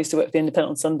newspaper. I used to work for the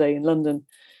Independent on Sunday in London,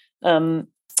 and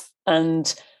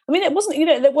I mean, it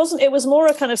wasn't. It was more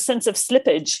a kind of sense of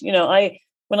slippage.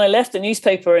 When I left the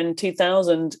newspaper in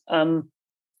 2000,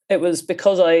 it was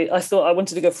because I thought I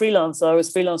wanted to go freelance. I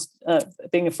was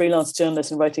being a freelance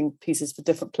journalist and writing pieces for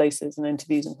different places and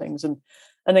interviews and things, and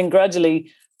then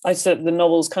gradually I said the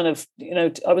novels kind of,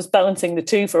 I was balancing the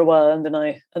two for a while, and then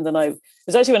I it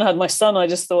was actually when I had my son, I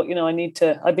just thought,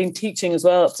 I'd been teaching as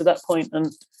well up to that point,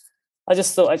 and I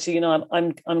just thought, actually,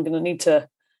 I'm going to need to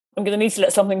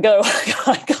let something go.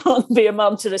 I can't be a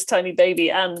mum to this tiny baby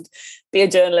and be a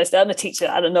journalist and a teacher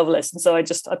and a novelist, and so I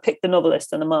picked the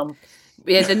novelist and a mum.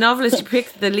 Yeah, the novelist, you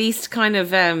picked the least kind of,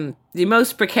 the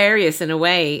most precarious in a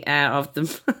way of them.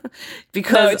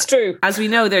 Because, no, it's true. As we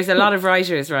know, there's a lot of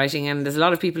writers writing, and there's a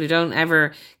lot of people who don't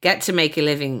ever get to make a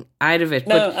living out of it.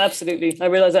 No, absolutely. I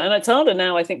realise that. And it's harder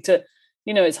now, I think,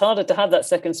 it's harder to have that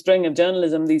second string of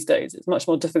journalism these days. It's much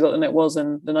more difficult than it was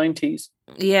in the 90s.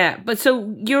 Yeah, but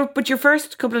your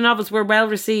first couple of novels were well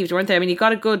received, weren't they? I mean, you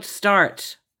got a good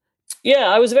start. Yeah,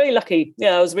 I was very lucky.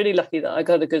 Yeah, I was really lucky that I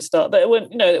got a good start. But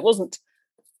it wasn't.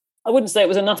 I wouldn't say it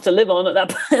was enough to live on at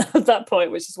that point,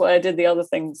 which is why I did the other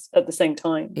things at the same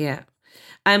time. Yeah.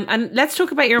 And let's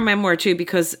talk about your memoir too,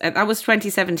 because that was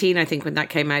 2017, I think, when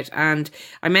that came out. And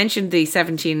I mentioned the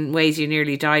 17 Ways You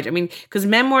Nearly Died. I mean, because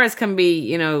memoirs can be,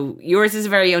 yours is a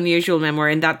very unusual memoir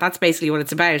in that's basically what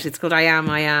it's about. It's called I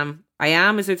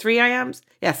Am. Is there 3 I Ams?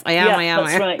 Yes, I am.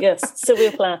 That's right, yes.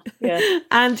 Sylvia Plath, yeah.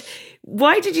 And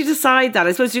why did you decide that?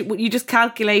 I suppose you just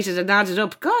calculated and added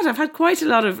up. God, I've had quite a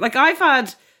lot of, I've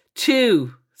had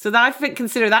 2. So that I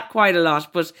consider that quite a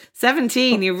lot. But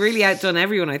 17, you've really outdone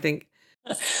everyone, I think.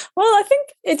 Well, I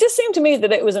think it just seemed to me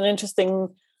that it was an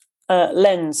interesting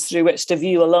lens through which to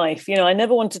view a life. I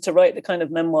never wanted to write the kind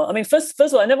of memoir. I mean, first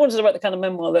of all, I never wanted to write the kind of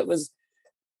memoir that was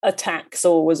attacks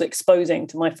or was exposing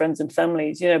to my friends and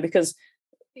families, because,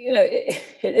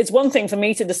 it's one thing for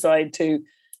me to decide to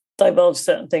divulge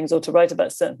certain things or to write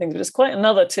about certain things, but it's quite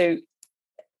another to,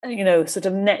 sort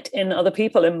of net in other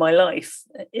people in my life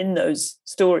in those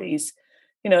stories.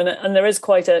 And there is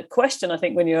quite a question, I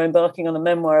think, when you're embarking on a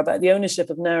memoir about the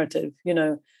ownership of narrative.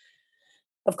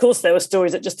 Of course, there were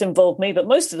stories that just involved me, but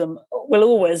most of them will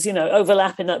always,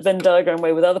 overlap in that Venn diagram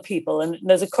way with other people. And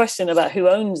there's a question about who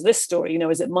owns this story.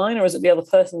 Is it mine or is it the other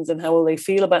person's, and how will they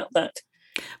feel about that?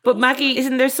 But Maggie,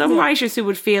 isn't there some writers who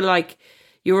would feel like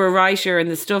you're a writer and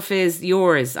the stuff is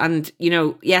yours, and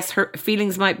yes,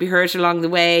 feelings might be hurt along the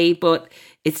way, but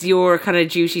it's your kind of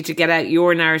duty to get out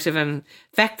your narrative and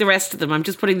affect the rest of them. I'm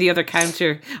just putting the other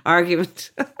counter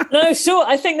argument. No, sure,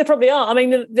 I think there probably are. I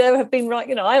mean, there have been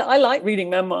I like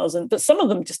reading memoirs, but some of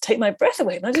them just take my breath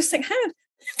away, and I just think, how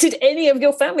did any of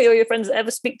your family or your friends ever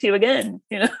speak to you again?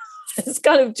 It's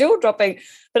kind of jaw-dropping.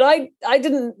 But I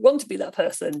didn't want to be that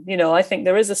person. I think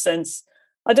there is a sense.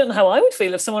 I don't know how I would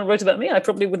feel if someone wrote about me. I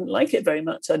probably wouldn't like it very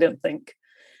much, I don't think.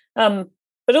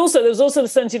 But also, there was also the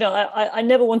sense, I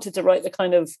never wanted to write the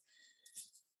kind of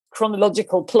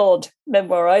chronological plod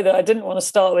memoir either. I didn't want to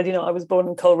start with, I was born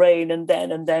in Coleraine and then.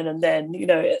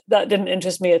 That didn't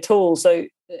interest me at all. So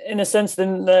in a sense,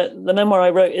 then the memoir I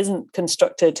wrote isn't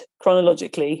constructed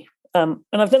chronologically. And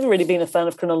I've never really been a fan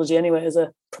of chronology anyway as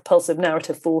a propulsive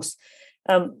narrative force.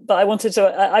 But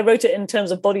I wrote it in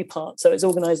terms of body parts. So it's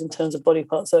organized in terms of body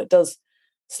parts. So it does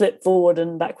slip forward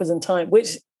and backwards in time,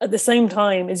 which at the same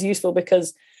time is useful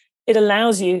because it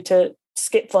allows you to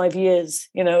skip 5 years.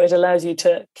 It allows you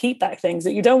to keep back things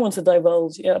that you don't want to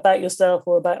divulge about yourself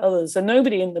or about others. So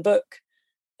nobody in the book,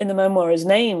 in the memoir, is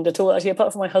named at all. Actually,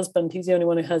 apart from my husband, he's the only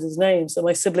one who has his name. So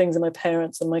my siblings and my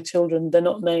parents and my children, they're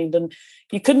not named. And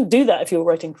you couldn't do that if you were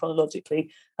writing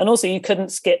chronologically. And also you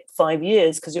couldn't skip 5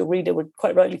 years, because your reader would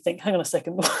quite rightly think, hang on a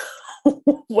second,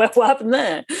 what happened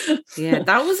there? Yeah,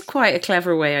 that was quite a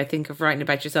clever way, I think, of writing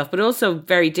about yourself, but also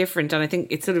very different. And I think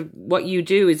it's sort of what you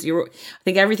do is I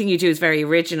think everything you do is very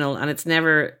original, and it's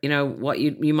never, what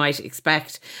you might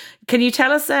expect. Can you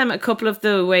tell us a couple of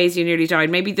the ways you nearly died?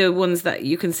 Maybe the ones that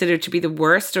you consider to be the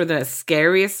worst or the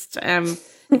scariest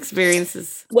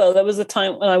experiences? Well, there was a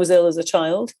time when I was ill as a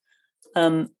child.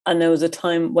 And there was a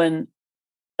time when,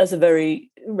 as a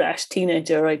very rash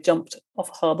teenager, I jumped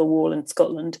off a harbour wall in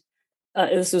Scotland.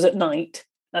 This was at night,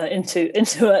 into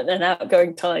an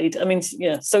outgoing tide. I mean,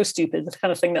 so stupid, the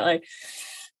kind of thing that I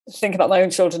think about my own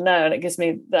children now, and it gives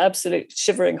me the absolute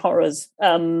shivering horrors.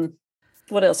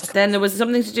 What else? Then there was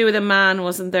something to do with a man,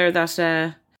 wasn't there?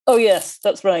 That. Oh yes,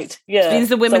 that's right. Yeah, it means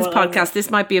the women's podcast.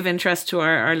 This might be of interest to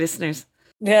our listeners.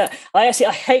 Yeah, I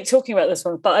hate talking about this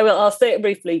one, but I'll say it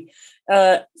briefly.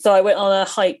 So I went on a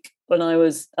hike when I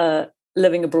was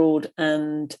living abroad,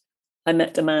 and I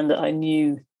met a man that I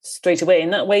knew straight away,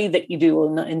 in that way that you do, or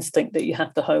in that instinct that you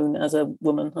have to hone as a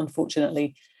woman,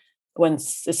 unfortunately, when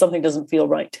something doesn't feel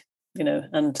right,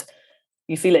 and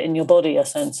you feel it in your body, a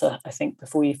sense, I think,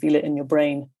 before you feel it in your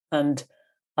brain. And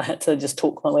I had to just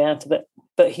talk my way out of it.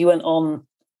 But he went on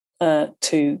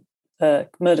to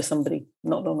murder somebody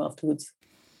not long afterwards.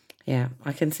 Yeah,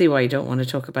 I can see why you don't want to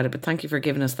talk about it, but thank you for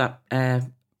giving us that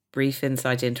brief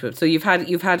insight into it. So you've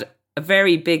had a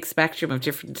very big spectrum of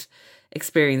different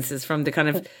experiences, from the kind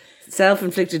of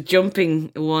self-inflicted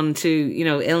jumping one to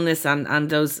illness and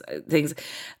those things.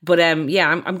 But I'm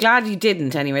glad you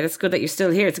didn't. Anyway, that's good that you're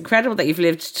still here. It's incredible that you've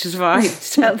lived to survive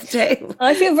to tell the tale.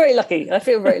 I feel very lucky.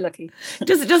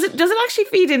 Does it actually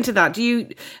feed into that?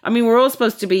 We're all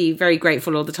supposed to be very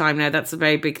grateful all the time now. That's a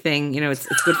very big thing.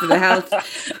 It's good for the health.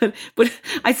 but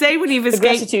I say, when you've escaped, the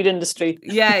gratitude industry.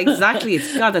 Yeah, exactly.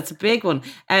 That's a big one.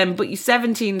 But you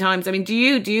 17 times. I mean, do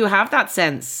you have that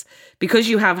sense, because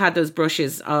you have had those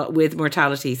brushes with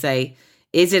mortality, say,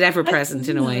 is it ever present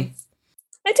in a way?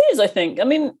 It is, I think. I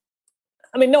mean,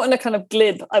 not in a kind of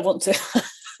glib, I want to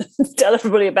tell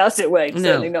everybody about it way,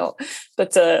 certainly not.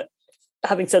 But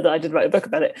having said that, I did write a book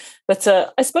about it. But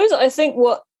I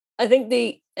think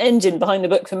the engine behind the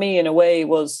book for me, in a way,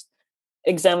 was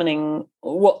examining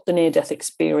what the near-death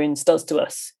experience does to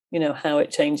us, how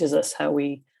it changes us,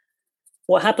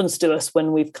 what happens to us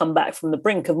when we've come back from the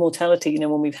brink of mortality,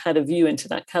 when we've had a view into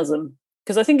that chasm.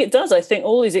 Because I think it does. I think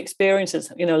all these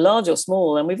experiences, large or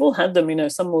small, and we've all had them,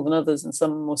 some more than others and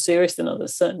some more serious than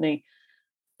others, certainly.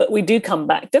 But we do come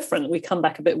back different. We come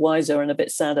back a bit wiser and a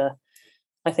bit sadder,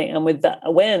 I think, and with that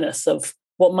awareness of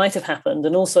what might have happened,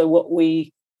 and also what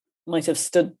we might have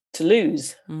stood to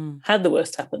lose had the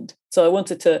worst happened. So I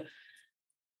wanted to,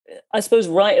 I suppose,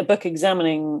 write a book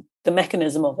examining the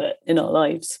mechanism of it in our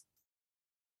lives.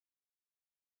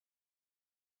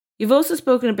 You've also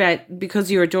spoken about,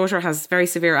 because your daughter has very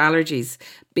severe allergies,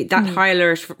 that high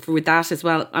alert with that as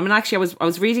well. I mean, actually, I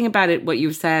was reading about it, what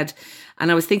you've said, and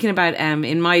I was thinking about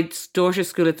in my daughter's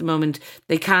school at the moment,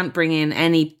 they can't bring in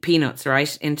any peanuts,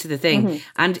 right, into the thing. Mm-hmm.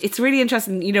 And it's really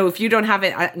interesting, if you don't have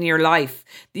it in your life,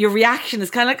 your reaction is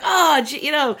kind of like,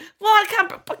 I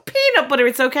can't put peanut butter,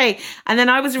 it's okay. And then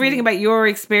I was reading about your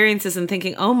experiences and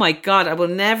thinking, oh my God, I will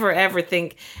never, ever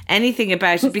think anything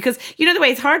about it. Because, the way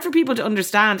it's hard for people to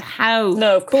understand how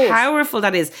powerful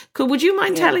that is. Would you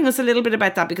mind telling us a little bit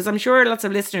about that? Because I'm sure lots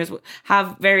of listeners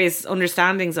have various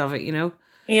understandings of it,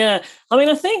 Yeah, I mean,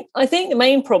 I think the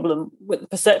main problem with the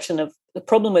perception of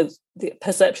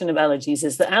allergies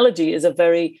is that allergy is a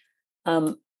very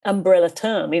umbrella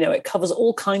term. It covers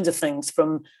all kinds of things,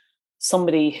 from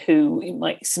somebody who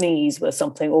might sneeze with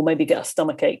something or maybe get a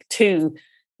stomachache to,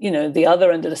 the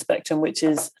other end of the spectrum, which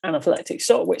is anaphylactic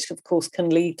shock, which of course can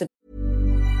lead to.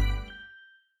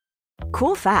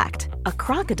 Cool fact, a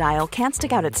crocodile can't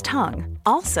stick out its tongue.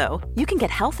 Also, you can get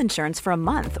health insurance for a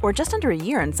month or just under a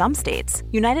year in some states.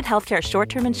 United Healthcare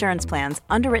short-term insurance plans,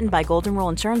 underwritten by Golden Rule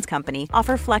Insurance Company,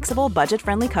 offer flexible,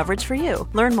 budget-friendly coverage for you.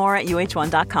 Learn more at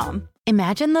uh1.com.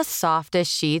 Imagine the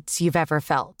softest sheets you've ever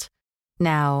felt.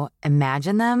 Now,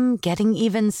 imagine them getting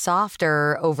even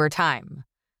softer over time.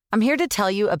 I'm here to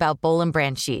tell you about Boll &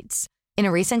 Branch sheets. In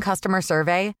a recent customer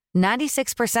survey,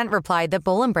 96% replied that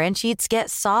Boll & Branch sheets get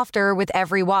softer with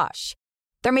every wash.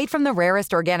 They're made from the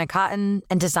rarest organic cotton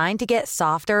and designed to get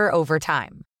softer over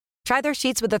time. Try their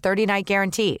sheets with a 30-night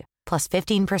guarantee, plus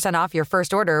 15% off your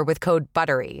first order with code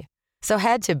BUTTERY. So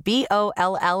head to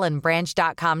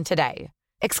BOLLandbranch.com today.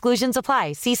 Exclusions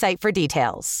apply. See site for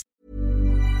details.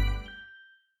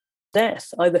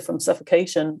 Death, either from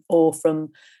suffocation or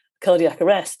from cardiac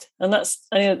arrest. And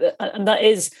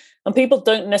and people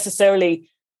don't necessarily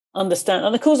understand.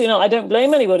 And of course, I don't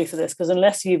blame anybody for this, because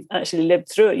unless you've actually lived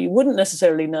through it, you wouldn't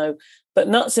necessarily know. But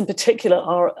nuts in particular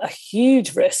are a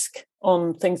huge risk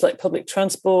on things like public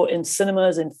transport, in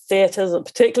cinemas, in theatres, and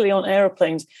particularly on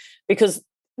aeroplanes, because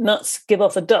nuts give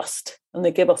off a dust, and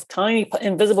they give off tiny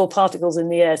invisible particles in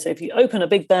the air. So if you open a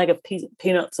big bag of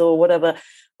peanuts or whatever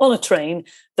on a train,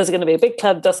 there's going to be a big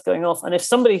cloud of dust going off. And if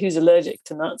somebody who's allergic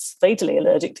to nuts, fatally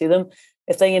allergic to them,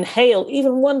 if they inhale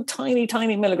even one tiny,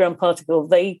 tiny milligram particle,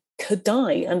 they could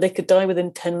die, and they could die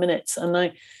within 10 minutes.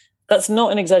 And that's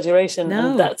not an exaggeration.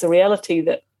 No. And that's a reality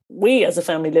that we as a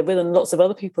family live with, and lots of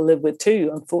other people live with too,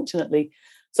 unfortunately.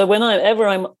 So whenever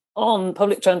I'm on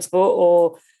public transport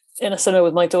or in a cinema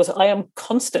with my daughter, I am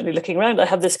constantly looking around. I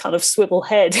have this kind of swivel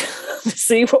head to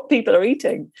see what people are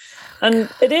eating. And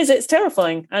it's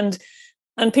terrifying. And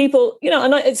people,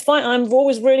 it's fine. I'm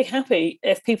always really happy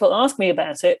if people ask me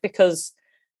about it, because,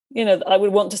 I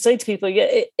would want to say to people,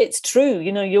 it's true.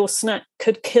 Your snack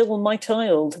could kill my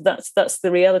child. That's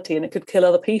the reality, and it could kill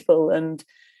other people. And,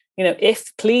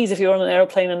 if you're on an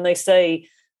airplane and they say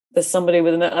there's somebody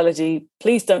with a nut allergy,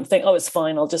 please don't think, oh, it's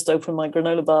fine, I'll just open my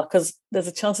granola bar, because there's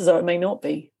a chances are it may not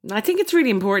be. I think it's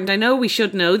really important. I know we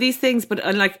should know these things, but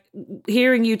like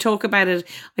hearing you talk about it,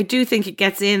 I do think it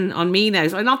gets in on me now.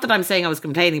 So not that I'm saying I was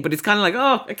complaining, but it's kind of like,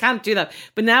 oh, I can't do that.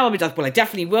 But now I'll be like, well, I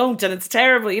definitely won't, and it's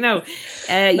terrible, I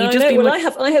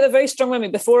have a very strong memory.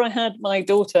 Before I had my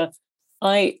daughter,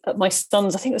 at my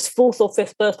son's, I think it was 4th or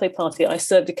 5th birthday party, I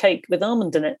served a cake with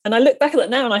almond in it. And I look back at that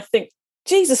now and I think,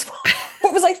 Jesus,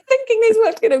 what was I thinking? These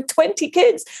were, 20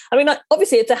 kids. I mean,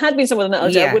 obviously, if there had been someone with an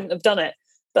allergy, I wouldn't have done it.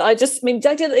 But the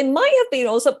idea that it might have been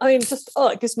also,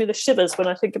 it gives me the shivers when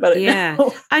I think about it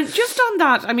now. And just on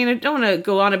that, I don't want to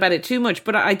go on about it too much,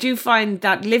 but I do find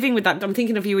that living with that, I'm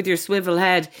thinking of you with your swivel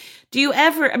head. Do you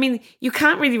ever, you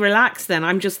can't really relax then.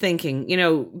 I'm just thinking,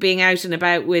 being out and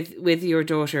about with your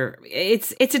daughter.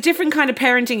 It's a different kind of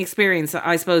parenting experience,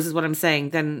 I suppose, is what I'm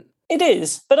saying, than... It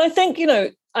is. But I think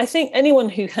anyone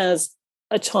who has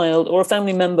a child or a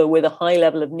family member with a high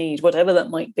level of need, whatever that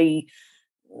might be,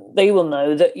 they will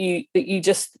know that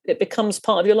it becomes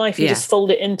part of your life. You just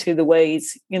fold it into the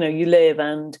ways, you live.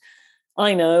 And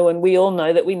I know, and we all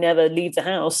know, that we never leave the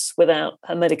house without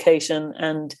her medication.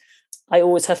 And I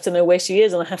always have to know where she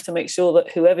is, and I have to make sure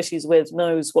that whoever she's with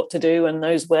knows what to do and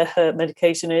knows where her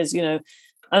medication is, And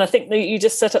I think that you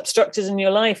just set up structures in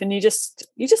your life, and you just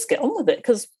get on with it,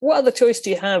 because what other choice do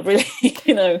you have, really?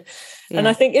 And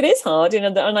I think it is hard,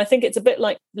 and I think it's a bit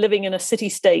like living in a city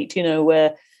state,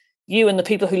 where you and the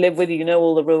people who live with you know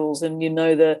all the rules, and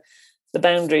the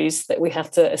boundaries that we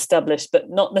have to establish, but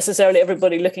not necessarily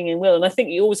everybody looking in will. And I think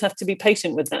you always have to be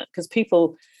patient with that, because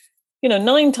people,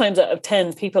 9 times out of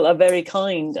 10, people are very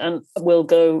kind and will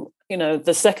go,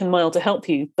 the second mile to help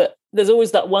you. But there's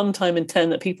always that 1 time in 10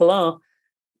 that people are,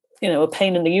 a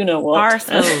pain in the what.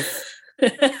 Arseholes,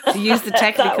 to use the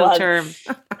technical term.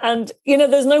 And,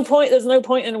 there's no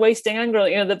point in wasting anger.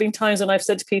 There've been times when I've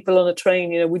said to people on a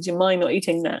train, would you mind not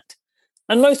eating that?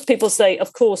 And most people say,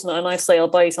 of course not. And I say, I'll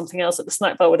buy you something else at the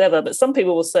snack bar, whatever. But some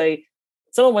people will say,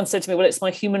 someone once said to me, well, it's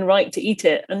my human right to eat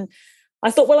it. And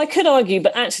I thought, well, I could argue,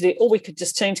 but actually, or we could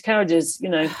just change carriages,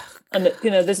 and,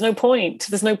 there's no point.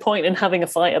 There's no point in having a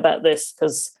fight about this,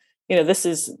 because, this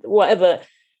is whatever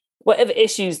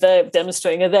issues they're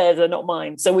demonstrating are theirs, they're not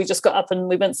mine. So we just got up and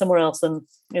we went somewhere else and,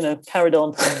 carried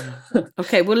on.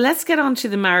 Okay, well, let's get on to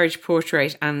The Marriage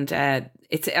Portrait. And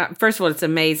it's first of all, it's an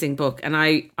amazing book. And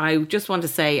I just want to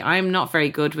say I'm not very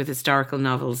good with historical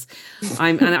novels.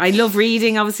 And I love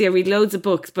reading. Obviously, I read loads of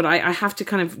books, but I have to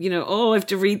kind of, I have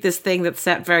to read this thing that's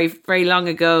set very, very long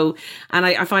ago. And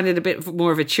I find it a bit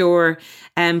more of a chore.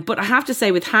 But I have to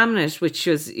say, with Hamnet, which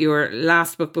was your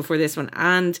last book before this one,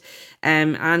 and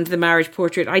The Marriage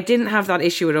Portrait, I didn't have that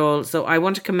issue at all. So I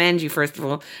want to commend you, first of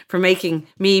all, for making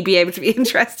me be able to be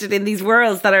interested in these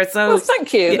worlds that are so... Well,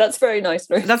 thank you. That's very nice.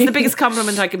 That's the biggest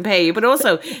compliment I can pay you. But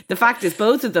also, the fact is,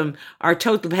 both of them are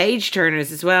total page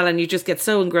turners as well. And you just get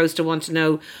so engrossed to want to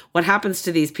know what happens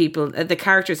to these people. The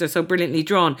characters are so brilliantly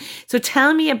drawn. So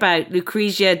tell me about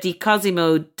Lucrezia di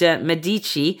Cosimo de'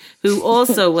 Medici, who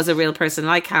also was a real person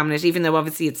like Hamlet, even though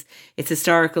obviously it's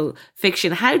historical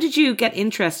fiction. How did you get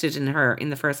interested in her in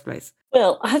the first place?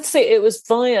 Well, I have to say it was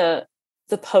via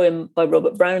the poem by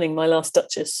Robert Browning, My Last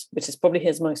Duchess, which is probably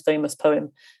his most famous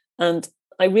poem. And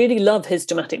I really love his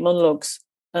dramatic monologues.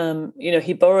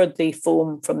 he borrowed the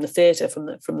form from the theatre,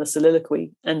 from the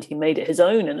soliloquy, and he made it his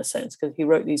own in a sense, because he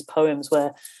wrote these poems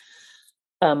where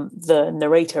the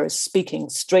narrator is speaking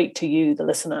straight to you, the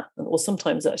listener, or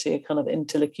sometimes actually a kind of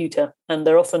interlocutor, and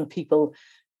they're often people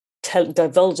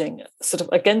divulging sort of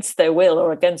against their will,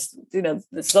 or against,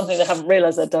 it's something they haven't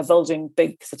realized, they're divulging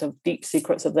big sort of deep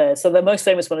secrets of theirs. So the most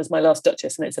famous one is My Last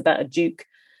Duchess, and it's about a duke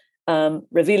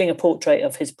revealing a portrait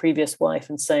of his previous wife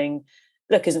and saying,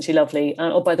 look, isn't she lovely?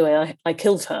 Oh, by the way, I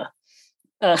killed her.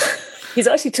 He's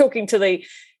actually talking to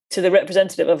the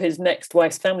representative of his next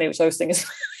wife's family, which I was thinking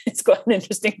it's quite an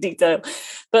interesting detail.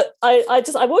 But I've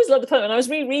always loved the poem, and I was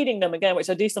rereading them again, which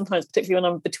I do sometimes, particularly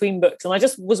when I'm between books. And I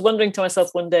just was wondering to myself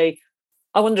one day,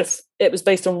 I wonder if it was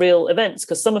based on real events,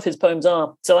 because some of his poems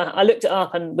are. So I looked it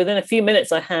up, and within a few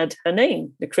minutes I had her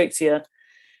name, Lucrezia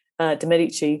de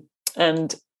Medici,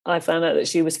 and I found out that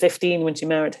she was 15 when she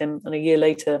married him, and a year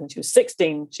later, when she was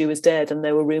 16, she was dead, and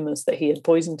there were rumours that he had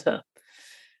poisoned her.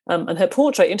 And her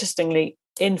portrait, interestingly,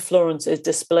 in Florence, is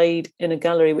displayed in a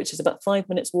gallery which is about 5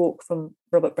 minutes walk from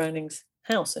Robert Browning's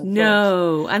house in Florence.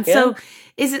 No, and so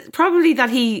is it probably that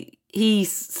he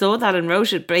saw that and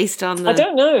wrote it based on I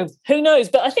don't know. Who knows?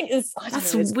 But I think it's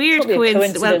a weird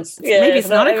coincidence. Well, maybe it's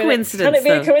not a coincidence. Can it be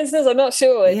a coincidence? I'm not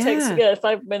sure. It takes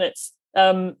 5 minutes.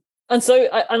 And so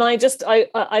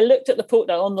I looked at the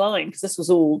portrait online, because this was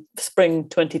all spring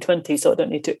 2020, so I don't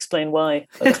need to explain why.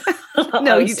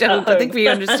 No, you don't. I think we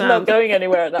understand. I'm not going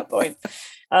anywhere at that point.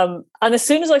 And as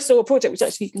soon as I saw a portrait, which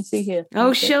actually you can see here.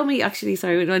 Oh, show me, actually.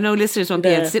 Sorry, I know listeners won't be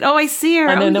able to see it. Oh, I see her.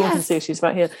 I know no one can see her. She's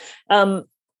right here.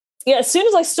 As soon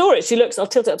as I saw it, she looks, I'll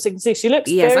tilt it up so you can see, she looks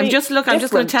I'm just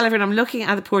going to tell everyone, I'm looking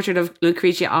at the portrait of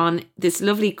Lucrezia on this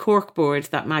lovely cork board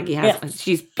that Maggie has. Yeah.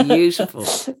 She's beautiful.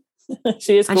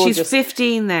 She is gorgeous. And she's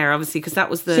 15 there, obviously, because that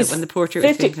was when the portrait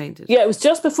was being painted. Yeah, it was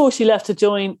just before she left to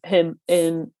join him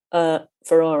in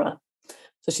Ferrara.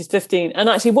 So she's 15. And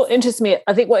actually what interests me,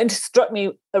 I think what struck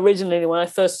me originally when I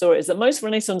first saw it, is that most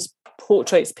Renaissance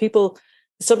portraits, the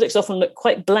subjects often look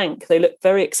quite blank. They look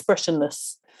very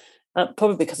expressionless,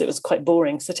 probably because it was quite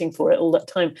boring sitting for it all that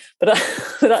time. But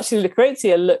actually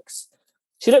Lucrezia looks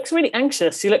really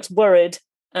anxious. She looks worried,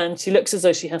 and she looks as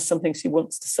though she has something she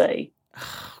wants to say.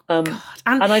 And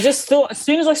I just thought, as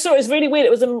soon as I saw it, it's really weird.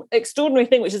 It was an extraordinary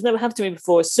thing, which has never happened to me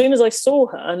before. As soon as I saw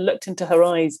her and looked into her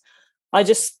eyes, I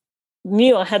just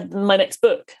knew I had my next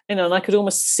book, and I could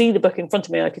almost see the book in front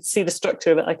of me. I could see the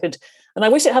structure of it. And I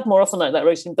wish it had more often like that,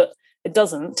 Roisin, but it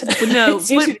doesn't. No,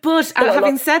 but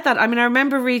having said that, I mean, I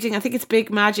remember reading, I think it's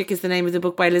Big Magic is the name of the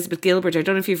book by Elizabeth Gilbert. I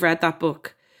don't know if you've read that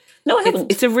book. No, I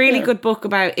haven't. It's a really good book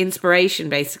about inspiration,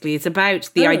 basically. It's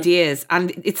about the ideas, and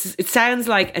it sounds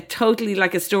like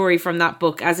a story from that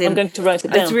book, as in I'm going to write it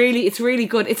down. It's really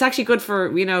good. It's actually good for,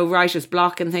 writer's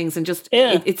block and things, and just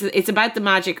it's about the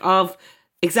magic of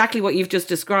exactly what you've just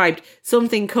described.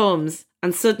 Something comes,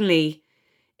 and suddenly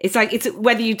it's like, it's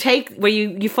whether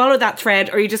you follow that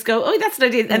thread, or you just go, oh, that's an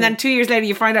idea, and then 2 years later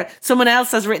you find out someone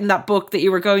else has written that book that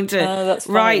you were going to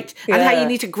write, and how you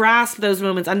need to grasp those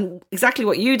moments, and exactly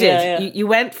what you did. You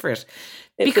went for it.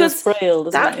 Because frail,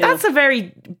 that's a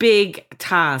very big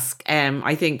task,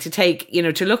 I think, to take,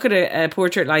 to look at a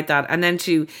portrait like that, and then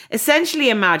to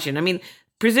essentially imagine. I mean,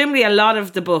 presumably a lot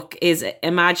of the book is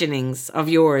imaginings of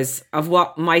yours of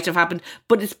what might have happened,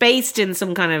 but it's based in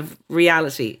some kind of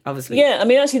reality, obviously. Yeah, I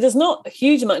mean, actually, there's not a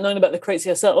huge amount known about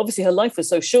Lucrezia herself. Obviously, her life was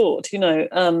so short,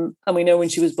 and we know when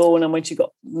she was born and when she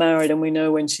got married, and we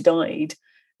know when she died.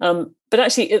 But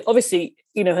actually, obviously,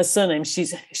 her surname,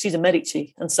 she's a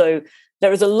Medici. And so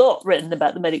there is a lot written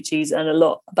about the Medicis, and a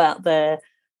lot about their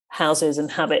houses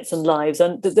and habits and lives,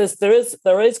 and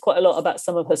there is quite a lot about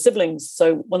some of her siblings.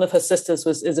 So one of her sisters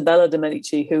was Isabella de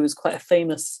Medici, who was quite a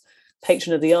famous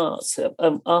patron of the arts.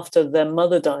 After their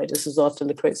mother died, this was after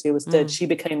Lucrezia was dead, she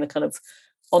became the kind of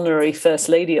honorary first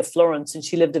lady of Florence, and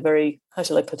she lived a very, how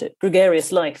shall I put it,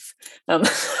 gregarious life.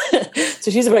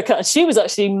 So she was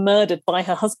actually murdered by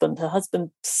her husband. Her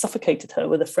husband suffocated her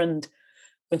with a friend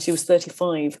when she was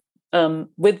 35,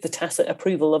 with the tacit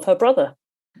approval of her brother.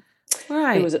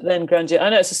 Right. Who was at then Grand Duke. I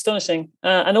know, it's astonishing.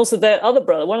 And also their other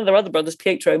brother, one of their other brothers,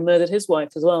 Pietro, murdered his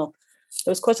wife as well.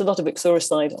 There was quite a lot of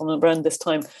uxoricide around this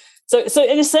time. So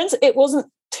in a sense, it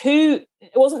wasn't too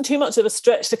much of a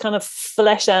stretch to kind of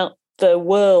flesh out the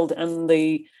world and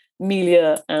the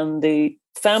milieu and the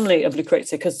family of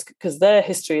Lucrezia, because their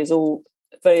history is all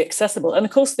very accessible. And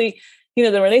of course, the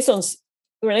Renaissance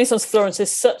Florence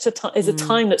is a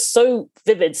time that's so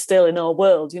vivid still in our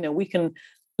world. We can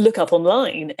look up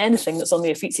online anything that's on the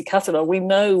Uffizi catalogue. We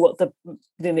know what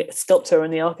the sculpture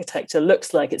and the architecture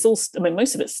looks like. It's all,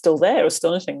 most of it's still there,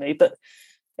 astonishingly, but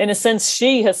in a sense,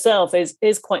 she herself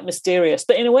is quite mysterious.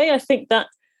 But in a way, I think that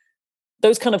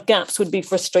those kind of gaps would be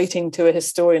frustrating to a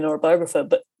historian or a biographer,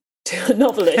 but to a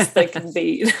novelist, they can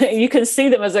be, you can see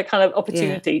them as a kind of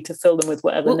opportunity to fill them with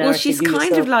whatever narrative. Well, she's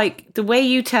kind of like, the way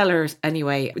you tell her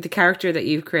anyway, the character that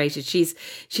you've created, she's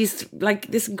like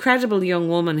this incredible young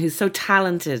woman who's so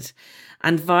talented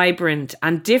and vibrant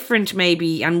and different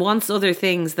maybe, and wants other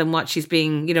things than what she's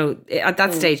being, at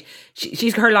that stage.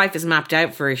 She's her life is mapped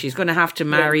out for her. She's going to have to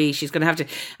marry. She's going to have to,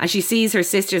 and she sees her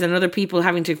sisters and other people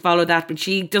having to follow that, but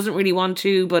she doesn't really want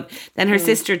to. But then her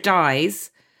sister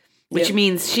dies, which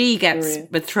means she gets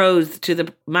betrothed to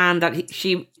the man that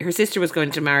her sister was going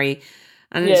to marry,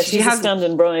 and she she's has a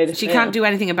stand-in bride. She can't do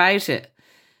anything about it.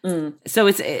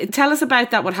 So tell us about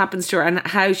that. What happens to her and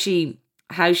how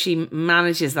she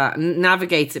manages that and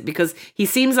navigates it, because he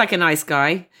seems like a nice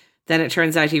guy, then it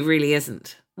turns out he really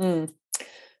isn't. Well,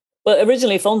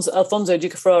 originally Alfonso,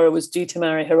 Duke of Ferrara, was due to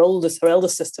marry her eldest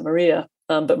sister Maria,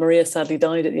 but Maria sadly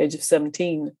died at the age of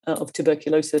 17 of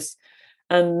tuberculosis,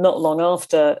 and not long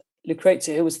after,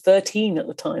 Lucrezia, who was 13 at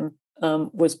the time,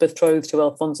 was betrothed to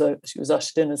Alfonso. She was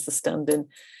ushered in as the stand-in.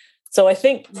 So I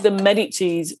think the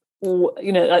Medicis,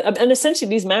 and essentially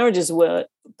these marriages were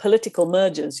political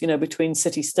mergers, between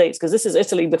city-states, because this is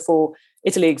Italy before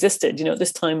Italy existed. At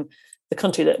this time, the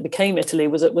country that became Italy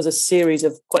was a series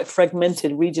of quite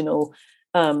fragmented regional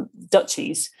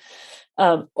duchies.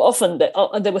 Often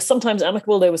they were sometimes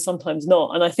amicable, they were sometimes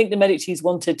not. And I think the Medicis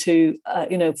wanted to,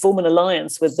 form an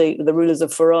alliance with the rulers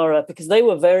of Ferrara, because they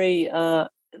were very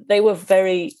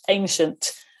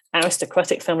ancient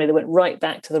aristocratic family that went right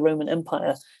back to the Roman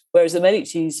Empire. Whereas the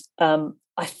Medicis,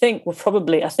 I think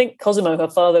Cosimo, her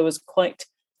father, was quite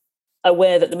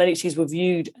aware that the Medicis were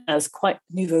viewed as quite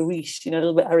nouveau riche, a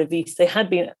little bit arriviste. They had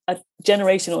been a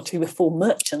generation or two before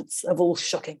merchants of all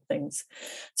shocking things.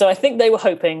 So I think they were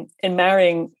hoping, in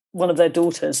marrying one of their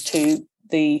daughters to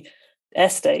the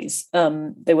Estes,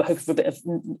 they were hoping for a bit of,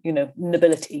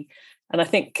 nobility. And I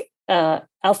think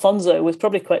Alfonso was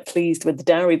probably quite pleased with the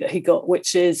dowry that he got,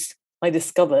 which is, I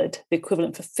discovered, the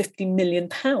equivalent for £50 million.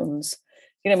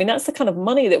 That's the kind of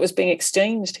money that was being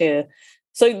exchanged here.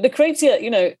 So Lucrezia,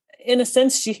 in a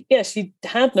sense, she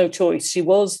had no choice. She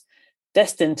was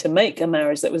destined to make a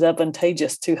marriage that was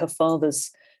advantageous to her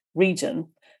father's region.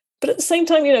 But at the same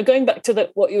time, going back to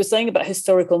what you were saying about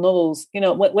historical novels,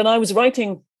 when I was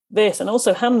writing this, and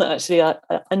also Hamlet, actually,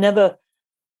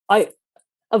 I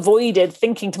avoided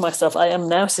thinking to myself, I am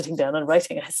now sitting down and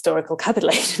writing a historical capital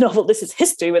H novel. This is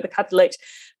history with a capital H.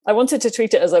 I wanted to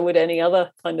treat it as I would any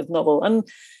other kind of novel. And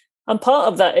part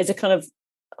of that is a kind of,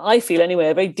 I feel anyway,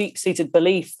 a very deep-seated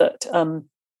belief that,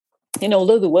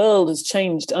 although the world has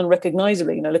changed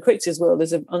unrecognizably, Lucrezia's world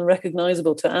is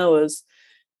unrecognizable to ours.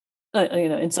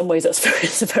 In some ways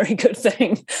that's a very good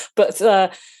thing. But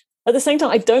at the same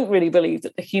time, I don't really believe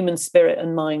that the human spirit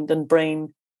and mind and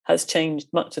brain has changed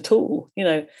much at all.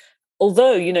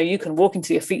 Although, you can walk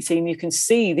into your feet scene, you can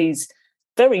see these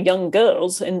very young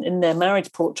girls in their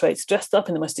marriage portraits dressed up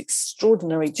in the most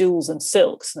extraordinary jewels and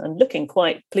silks and looking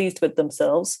quite pleased with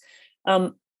themselves.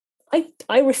 I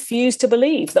refuse to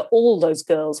believe that all those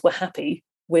girls were happy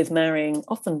with marrying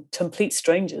often complete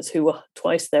strangers who were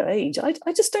twice their age. I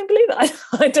just don't believe it.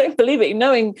 I don't believe it.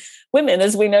 Knowing women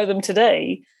as we know them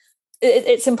today,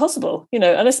 it's impossible,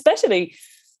 and especially,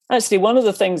 actually, one of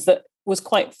the things that was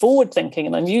quite forward-thinking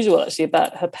and unusual, actually,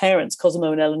 about her parents,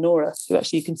 Cosimo and Eleonora, who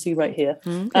actually you can see right here.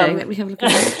 Okay, let me have a look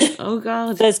at that. Oh,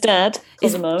 God. There's Dad,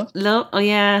 Cosimo. Oh,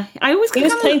 yeah.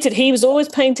 He was always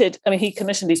painted, he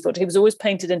commissioned these photos, he was always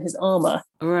painted in his armour,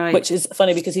 right? Which is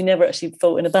funny because he never actually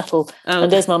fought in a battle. Oh.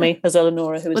 And there's Mummy, there's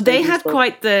Eleonora. Who was well, they had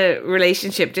quite the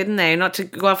relationship, didn't they? Not to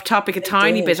go off topic a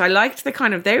tiny bit, I liked the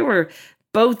kind of, they were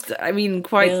both,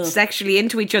 quite sexually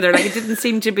into each other. Like, it didn't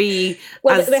seem to be...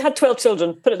 Well, they had 12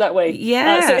 children, put it that way.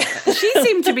 Yeah. She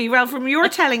seemed to be, from your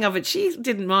telling of it, she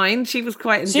didn't mind. She was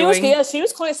quite enjoying... She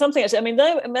was quite something, actually.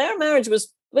 Their marriage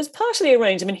was partially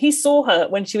arranged. He saw her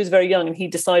when she was very young and he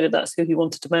decided that's who he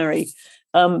wanted to marry.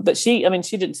 But she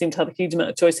didn't seem to have a huge amount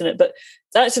of choice in it. But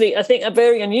actually, I think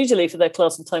very unusually for their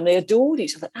class and time, they adored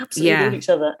each other, absolutely adored each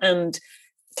other. And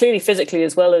clearly physically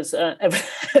as well as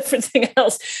everything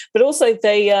else. But also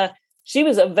she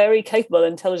was a very capable,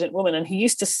 intelligent woman, and he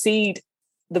used to cede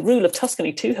the rule of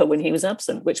Tuscany to her when he was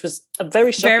absent, which was a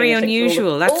very shocking, very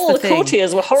unusual. All the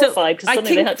courtiers were horrified because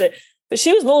suddenly they had to... But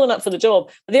she was more than up for the job.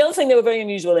 But the other thing they were very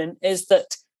unusual in is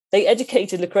that they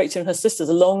educated Lucrezia and her sisters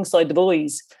alongside the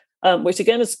boys, which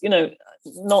again is,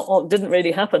 didn't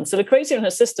really happen. So Lucrezia and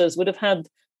her sisters would have had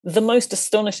the most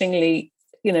astonishingly,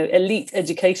 elite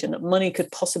education that money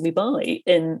could possibly buy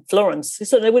in Florence.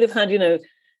 So they would have had,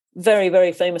 very,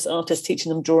 very famous artists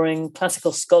teaching them drawing,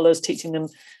 classical scholars teaching them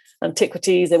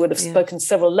antiquities. They would have spoken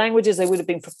several languages. They would have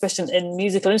been proficient in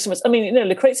musical instruments. I mean,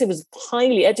 Lucrezia was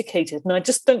highly educated, and I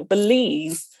just don't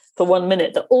believe for 1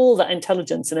 minute that all that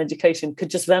intelligence and education could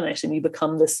just vanish and you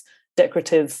become this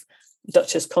decorative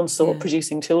Duchess consort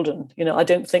producing children. I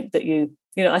don't think that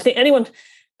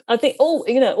I think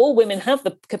all women have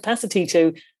the capacity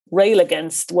to rail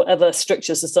against whatever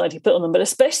strictures society put on them, but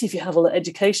especially if you have all that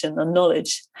education and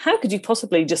knowledge, how could you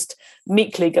possibly just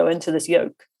meekly go into this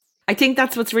yoke? I think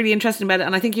that's what's really interesting about it.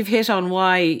 And I think you've hit on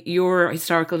why your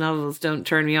historical novels don't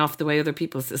turn me off the way other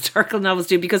people's historical novels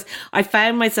do, because I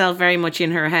found myself very much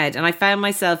in her head, and I found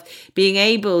myself being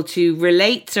able to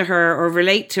relate to her or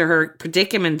relate to her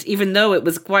predicament, even though it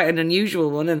was quite an unusual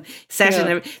one and set in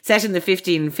the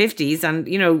 1550s.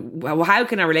 And, how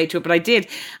can I relate to it? But I did.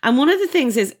 And one of the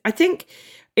things is, I think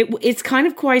it's kind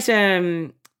of quite...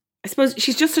 I suppose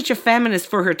she's just such a feminist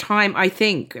for her time, I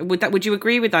think. Would you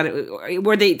agree with that?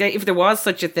 Were they if there was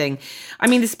such a thing? I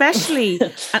mean, especially,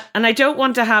 and I don't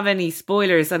want to have any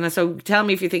spoilers, and so tell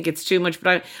me if you think it's too much,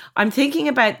 but I'm thinking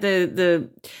about the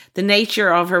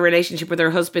nature of her relationship with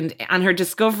her husband and her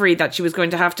discovery that she was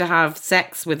going to have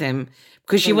sex with him,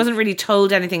 because she wasn't really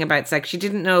told anything about sex. She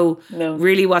didn't know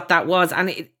really what that was.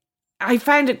 And I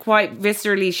found it quite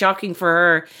viscerally shocking for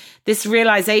her, this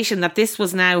realization that this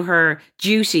was now her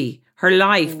duty, her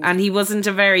life. And he was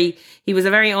a very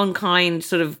unkind,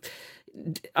 sort of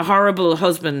a horrible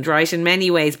husband, right, in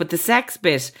many ways. But the sex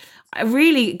bit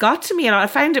really got to me a lot. I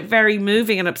found it very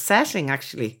moving and upsetting,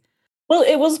 actually. Well,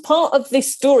 it was part of the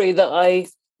story that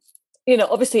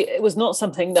obviously it was not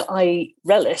something that I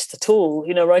relished at all,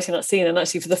 writing that scene. And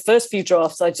actually for the first few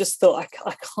drafts, I just thought,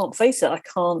 I can't face it. I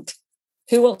can't.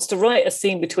 Who wants to write a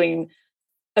scene between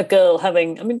a girl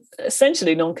having,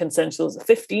 essentially non-consensual, a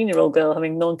 15-year-old girl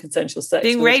having non-consensual sex.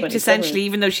 Being raped, essentially,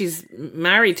 even though she's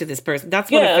married to this person.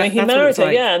 That's what he married her,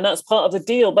 and that's part of the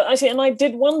deal. But actually, and I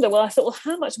did wonder, I thought,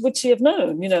 how much would she have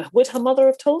known? Would her mother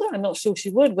have told her? I'm not sure she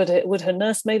would. Would her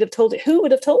nursemaid have told it? Who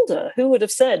would have told her? Who would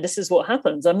have said, this is what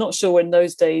happens? I'm not sure in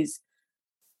those days.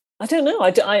 I don't know.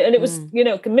 And it was,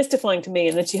 mystifying to me.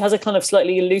 And then she has a kind of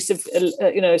slightly elusive,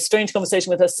 strange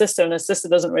conversation with her sister, and her sister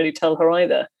doesn't really tell her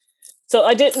either. So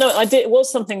it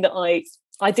was something that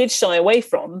I did shy away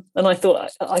from. And I thought,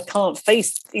 I can't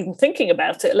face even thinking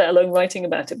about it, let alone writing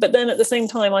about it. But then at the same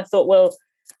time, I thought, well,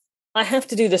 I have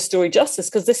to do this story justice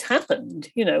because this happened.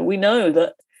 We know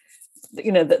that,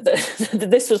 that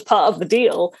this was part of the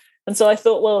deal. And so I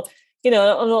thought, well,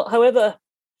 however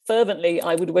fervently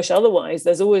I would wish otherwise,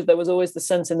 there was always the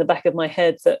sense in the back of my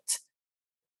head that,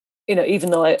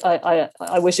 even though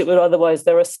I wish it were otherwise,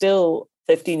 there are still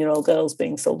 15-year-old girls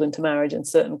being sold into marriage in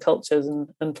certain cultures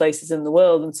and places in the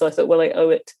world. And so I thought, well, I owe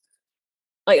it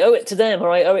to them, or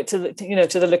I owe it to the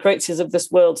Lucrezias of this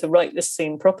world to write this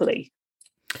scene properly.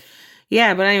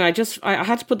 Yeah, but anyway, I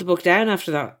had to put the book down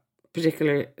after that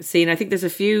particular scene. I think there's a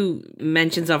few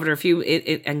mentions of it, or a few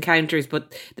encounters,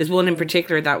 but there's one in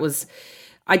particular that was.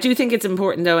 I do think it's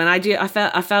important though, and I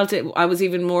felt it. I was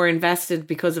even more invested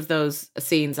because of those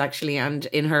scenes actually, and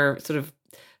in her sort of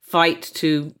fight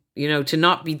to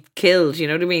not be killed. You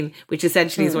know what I mean? Which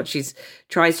essentially is what she's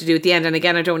tries to do at the end. And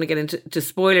again, I don't want to get into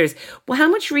spoilers. Well, how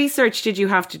much research did you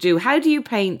have to do? How do you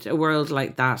paint a world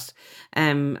like that?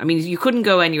 You couldn't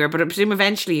go anywhere, but I presume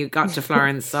eventually you got to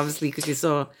Florence, obviously, because you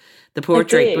saw the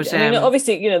portrait. But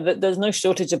obviously, there's no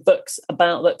shortage of books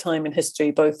about that time in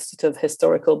history, both sort of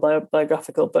historical,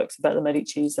 biographical books about the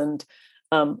Medicis, and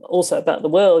also about the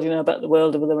world, about the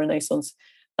world of the Renaissance.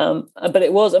 But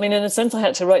it was, in a sense, I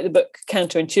had to write the book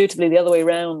counterintuitively the other way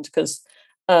around, because,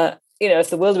 if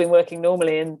the world had been working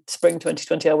normally in spring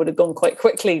 2020, I would have gone quite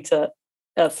quickly to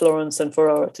Florence and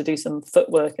Ferrara to do some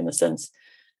footwork in a sense.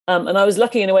 And I was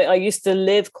lucky in a way. I used to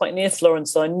live quite near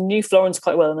Florence, so I knew Florence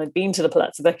quite well, and I'd been to the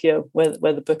Palazzo Vecchio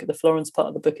where the Florence part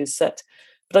of the book is set.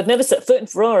 But I'd never set foot in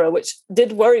Ferrara, which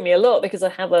did worry me a lot, because I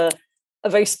have a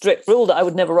very strict rule that I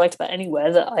would never write about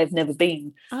anywhere that I've never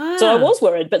been. So I was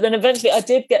worried. But then eventually I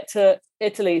did get to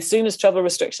Italy. As soon as travel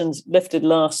restrictions lifted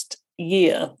last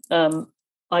year,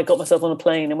 I got myself on a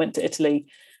plane and went to Italy,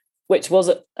 which was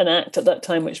an act at that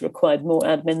time which required more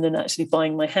admin than actually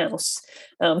buying my house.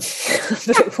 But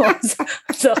it was.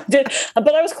 So I did.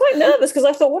 But I was quite nervous because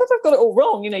I thought, what if I've got it all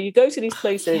wrong? You go to these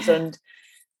places and...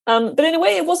 but in a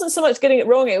way, it wasn't so much getting it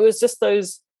wrong. It was just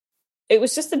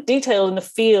the detail and the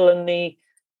feel and the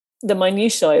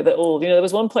minutiae of it all. There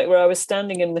was one point where I was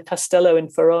standing in the Castello in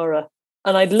Ferrara,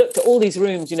 and I'd looked at all these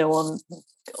rooms,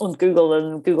 on Google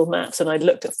and Google Maps, and I'd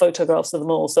looked at photographs of them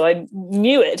all. So I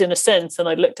knew it in a sense, and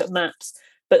I'd looked at maps.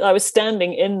 But I was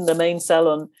standing in the main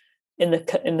salon in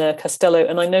the Castello,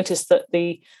 and I noticed that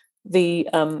the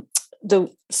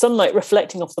sunlight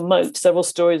reflecting off the moat several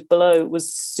stories below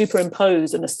was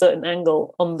superimposed in a certain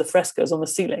angle on the frescoes on the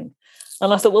ceiling.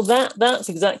 And I thought, well, that's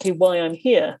exactly why I'm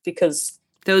here, because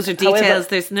those are details. However,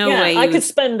 there's no way I could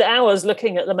spend hours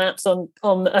looking at the maps on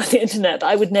the internet, but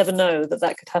I would never know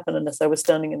that could happen unless I was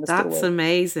standing in the That's doorway.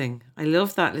 amazing. I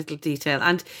love that little detail.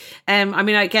 And I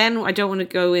mean, again, I don't want to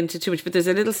go into too much, but there's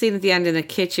a little scene at the end in a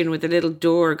kitchen with a little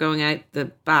door going out the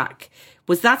back.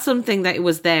 Was that something that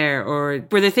was there, or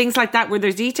were there things like that? Were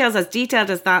there details as detailed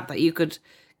as that you could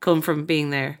come from being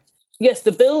there? Yes,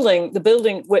 the building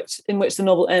in which the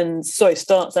novel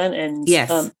starts and ends,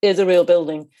 yes, is a real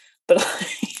building. But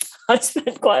I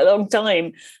spent quite a long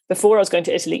time before I was going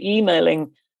to Italy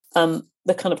emailing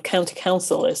the kind of county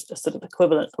council, is a sort of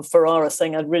equivalent of Ferrara,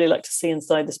 saying I'd really like to see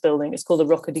inside this building. It's called the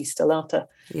Rocca di Stellata.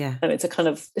 Yeah. And it's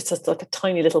just like a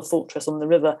tiny little fortress on the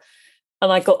river.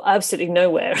 And I got absolutely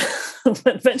nowhere.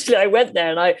 Eventually I went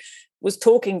there and I was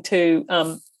talking to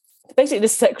basically the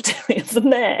secretary of the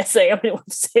mayor, saying I really want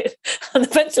to see it. And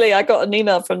eventually I got an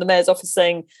email from the mayor's office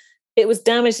saying, it was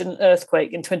damaged in an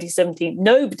earthquake in 2017.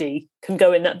 Nobody can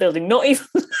go in that building, not even.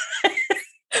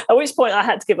 At which point I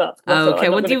had to give up. Okay,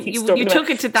 well, you took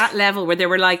it to that level where they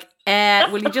were like,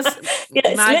 will you just... Yeah,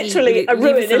 it's Maggie, literally a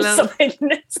ruin inside.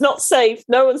 It's not safe.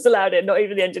 No one's allowed in, not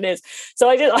even the engineers. So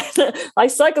I did. I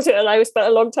cycled to it and I spent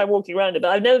a long time walking around it,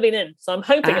 but I've never been in. So I'm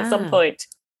hoping at some point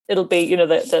it'll be,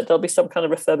 there'll be some kind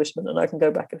of refurbishment and I can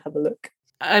go back and have a look.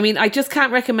 I mean, I just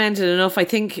can't recommend it enough. I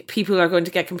think people are going to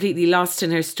get completely lost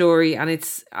in her story, and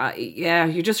it's,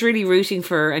 you're just really rooting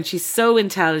for her. And she's so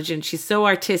intelligent, she's so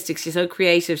artistic, she's so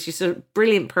creative, she's a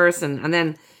brilliant person. And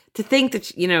then to think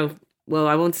that, well,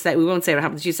 we won't say what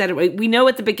happens. You said it. We know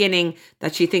at the beginning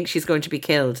that she thinks she's going to be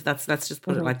killed. Let's just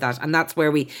put it like that. And that's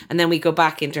where then we go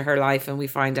back into her life and we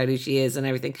find out who she is and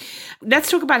everything. Let's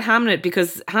talk about Hamlet,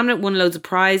 because Hamlet won loads of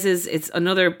prizes. It's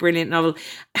another brilliant novel.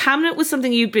 Hamlet was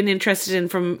something you'd been interested in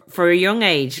for a young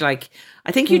age. Like,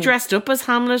 I think you dressed up as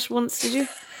Hamlet once, did you?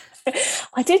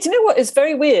 I did. You know what? It's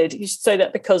very weird you should say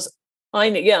that, because I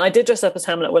did dress up as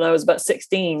Hamlet when I was about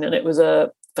 16, and it was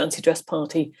a fancy dress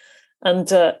party.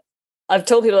 And I've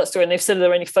told people that story and they've said, are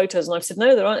there any photos? And I've said,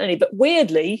 no, there aren't any. But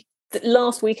weirdly,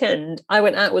 last weekend, I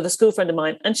went out with a school friend of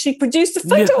mine and she produced a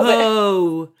photo of it.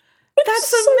 Oh,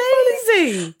 that's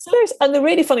amazing. So and the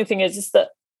really funny thing is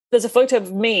that there's a photo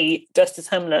of me dressed as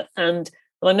Hamlet, and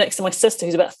I'm next to my sister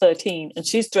who's about 13 and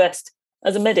she's dressed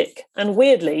as a medic. And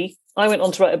weirdly, I went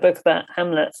on to write a book about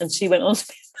Hamlet and she went on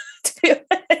to be a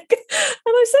medic. And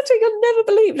I said to her, you'll never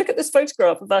believe, look at this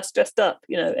photograph of us dressed up,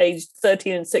 aged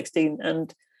 13 and 16.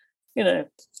 And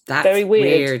that's very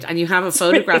weird. And you have a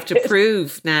photograph to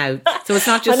prove now. So it's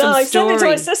not just I some story. I sent it to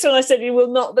my sister and I said, you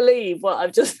will not believe what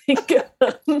I've just been.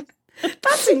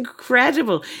 That's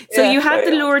incredible. So you had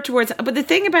the lure towards, but the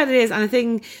thing about it is, and the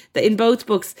thing that in both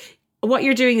books, what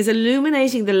you're doing is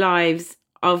illuminating the lives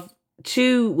of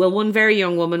one very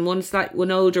young woman,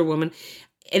 one older woman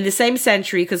in the same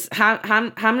century, because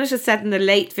Hamlet is set in the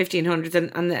late 1500s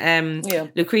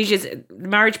and Lucretia's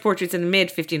marriage portraits in the mid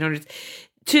 1500s.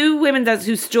 Two women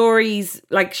whose stories,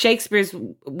 like Shakespeare's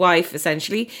wife,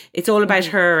 essentially, it's all about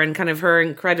her and kind of her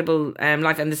incredible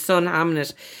life, and the son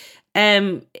Hamlet.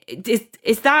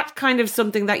 Is that kind of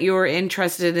something that you're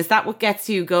interested in? Is that what gets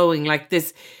you going? Like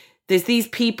there's these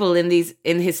people in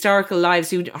historical lives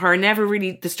who are never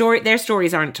really their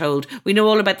stories aren't told. We know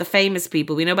all about the famous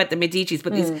people. We know about the Medicis,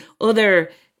 but these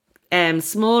other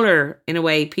smaller, in a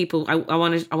way, people. I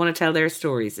want to tell their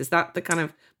stories. Is that the kind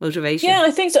of motivation? Yeah,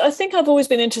 I think so. I think I've always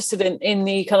been interested in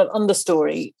the kind of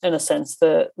understory, in a sense,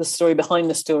 the story behind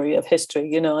the story of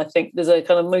history. I think there's a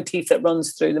kind of motif that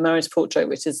runs through the marriage portrait,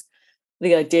 which is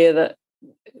the idea that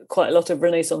quite a lot of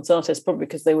Renaissance artists, probably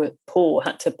because they were poor,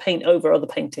 had to paint over other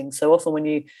paintings. So often when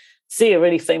you see a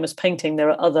really famous painting,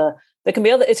 there can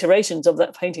be other iterations of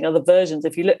that painting, other versions.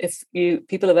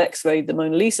 People have x-rayed the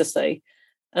Mona Lisa, say,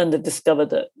 and have discovered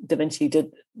that Da Vinci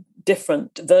did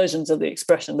different versions of the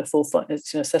expression before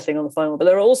settling on the final. But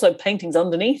there are also paintings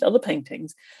underneath other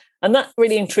paintings. And that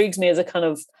really intrigues me as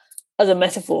a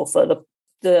metaphor for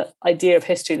the idea of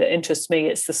history that interests me.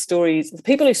 It's the stories, the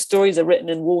people whose stories are written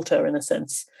in water, in a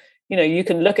sense. You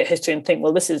can look at history and think,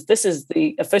 well, this is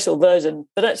the official version,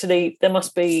 but actually there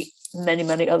must be many,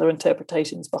 many other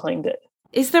interpretations behind it.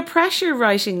 Is there pressure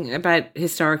writing about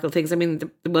historical things? I mean,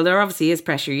 there obviously is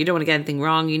pressure. You don't want to get anything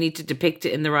wrong. You need to depict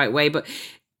it in the right way. But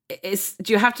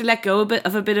do you have to let go a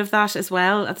bit of that as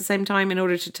well at the same time in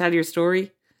order to tell your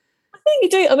story? I think you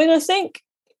do. I mean, I think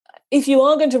if you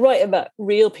are going to write about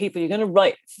real people, you're going to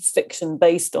write fiction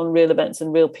based on real events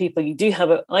and real people. You do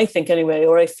have I think anyway,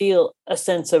 or I feel a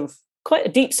sense of quite a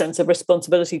deep sense of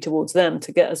responsibility towards them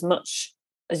to get as much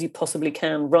as you possibly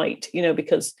can right,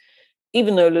 because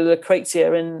even though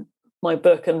Lucrezia in my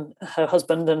book and her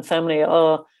husband and family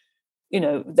are,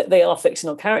 they are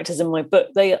fictional characters in my book,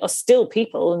 they are still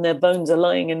people and their bones are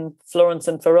lying in Florence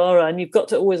and Ferrara. And you've got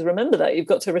to always remember that. You've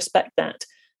got to respect that.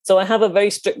 So I have a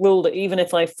very strict rule that even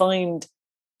if I find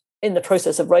in the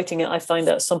process of writing it, I find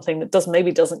out something that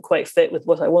doesn't quite fit with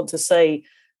what I want to say,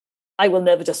 I will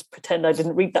never just pretend I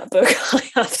didn't read that book.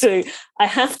 I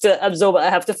have to absorb it.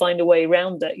 I have to find a way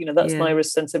around it. That's my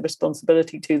sense of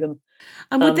responsibility to them.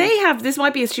 And would they have, this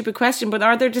might be a stupid question, but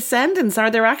are there descendants? Are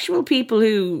there actual people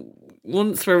who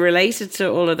once were related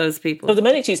to all of those people? Oh, the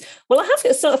Medicis. Well,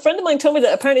 a friend of mine told me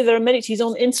that apparently there are Medicis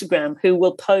on Instagram who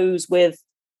will pose with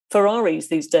Ferraris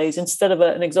these days instead of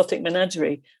an exotic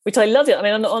menagerie, which I love it. I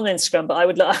mean, I'm not on Instagram, but I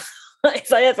would love,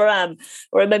 if I ever am,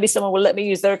 or maybe someone will let me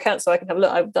use their account so I can have a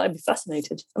look. I'd be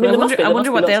fascinated. I mean, I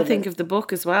wonder what they'll think of the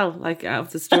book as well, like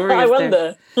of the story. I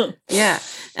wonder. Yeah.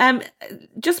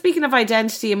 Just speaking of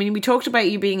identity, I mean, we talked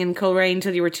about you being in Coleraine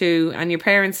till you were 2, and your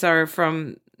parents are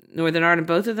from Northern Ireland,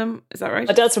 both of them, is that right?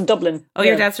 My dad's from Dublin. Oh,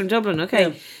 your dad's from Dublin, okay.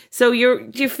 Yeah. So do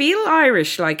you feel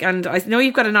Irish? And I know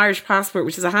you've got an Irish passport,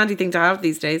 which is a handy thing to have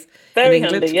these days. Very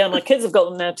handy, yeah. My kids have got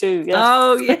them now too. Yeah.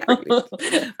 Oh, yeah.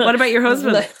 What about your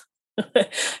husband?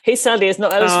 He sadly is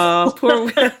not eligible. Oh, poor.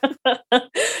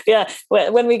 Yeah,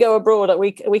 when we go abroad,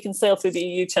 we can sail through the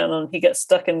EU channel, and he gets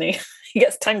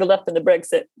tangled up in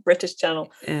the British channel.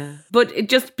 Yeah, but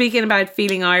just speaking about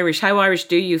feeling Irish, how Irish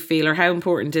do you feel, or how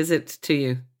important is it to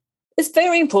you? It's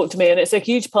very important to me, and it's a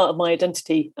huge part of my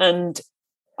identity. And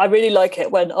I really like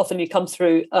it when often you come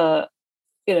through, the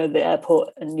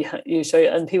airport, and you show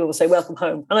it, and people will say "Welcome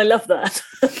home," and I love that.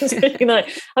 It's really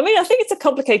nice. I mean, I think it's a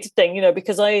complicated thing,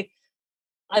 because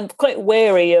I'm quite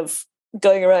wary of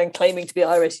going around claiming to be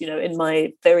Irish.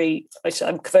 I'm very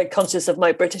conscious of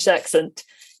my British accent,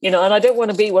 and I don't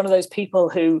want to be one of those people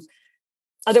who,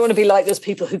 I don't want to be like those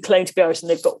people who claim to be Irish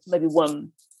and they've got maybe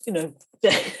one,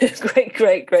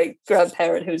 great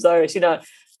grandparent who's Irish.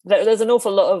 There's an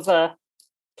awful lot of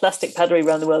plastic pattery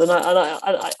around the world, and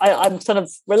I'm sort of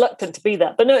reluctant to be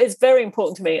that. But no, it's very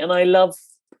important to me, and I love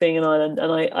being in Ireland,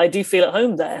 and I do feel at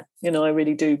home there. I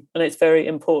really do, and it's a very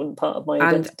important part of my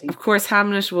identity. And of course,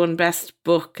 Hamlet won Best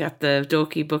Book at the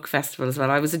Dorky Book Festival as well.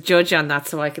 I was a judge on that,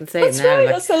 so I can say that's it now. Right.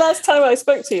 That's the last time I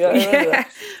spoke to you. I remember that.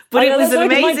 But it was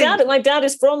amazing. My dad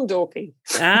is from Dorky.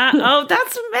 Oh,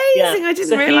 that's amazing! Yeah. I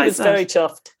didn't realise that. He was very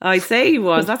chuffed. I'd say he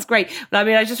was. That's great. But I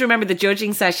mean, I just remember the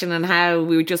judging session and how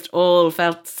we just all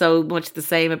felt so much the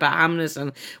same about Hamlet,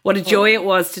 and what a joy it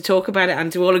was to talk about it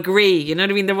and to all agree. You know what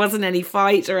I mean? There wasn't any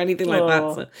fight or anything like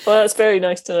that. So. Well, that's very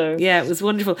nice to know. Yeah, it was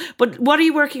wonderful. But what are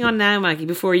you working on now, Maggie,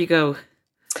 before you go?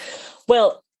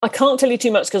 Well, I can't tell you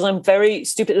too much because I'm very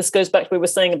stupid. This goes back to what we were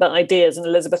saying about ideas and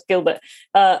Elizabeth Gilbert.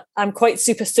 I'm quite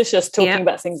superstitious talking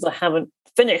about things I haven't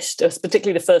finished,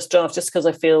 particularly the first draft, just because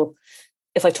I feel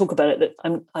if I talk about it, that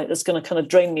it's going to kind of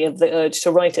drain me of the urge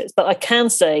to write it. But I can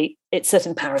say it's set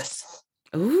in Paris.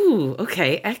 Ooh,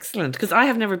 okay, excellent. Because I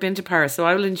have never been to Paris, so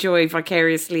I will enjoy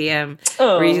vicariously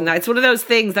reading that. It's one of those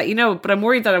things that, but I'm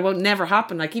worried that it won't never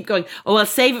happen. I keep going, I'll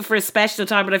save it for a special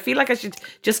time, but I feel like I should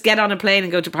just get on a plane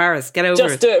and go to Paris. Get over it.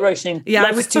 Just do it, Roisin. Yeah,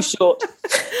 life is too short.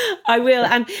 I will.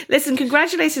 And listen,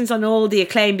 congratulations on all the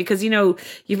acclaim, because, you've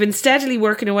been steadily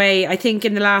working away, I think,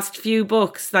 in the last few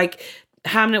books. Like,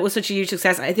 Hamlet was such a huge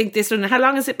success. I think this one, how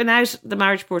long has it been out, The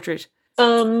Marriage Portrait?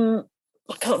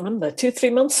 I can't remember,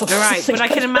 2-3 months. All right, but I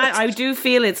can imagine. I do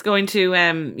feel it's going to,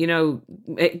 I don't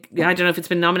know if it's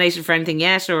been nominated for anything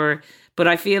yet, but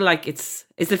I feel like is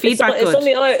the feedback good? It's on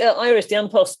the Irish, the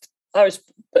Unpost Irish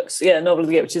books, novel of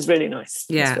the year, which is really nice.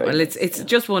 Yeah, it's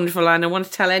just wonderful, and I want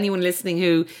to tell anyone listening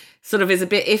who sort of is a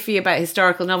bit iffy about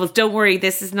historical novels, don't worry,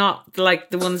 this is not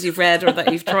like the ones you've read or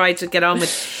that you've tried to get on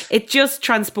with. It just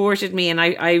transported me, and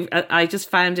I just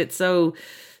found it so.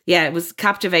 Yeah, it was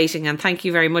captivating, and thank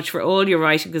you very much for all your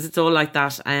writing, because it's all like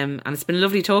that, and it's been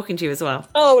lovely talking to you as well.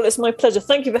 Oh, well, it's my pleasure.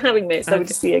 Thank you for having me. It's lovely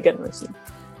to see you again, Roisin.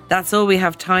 That's all we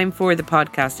have time for. The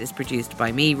podcast is produced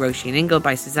by me, Roisin Ingle,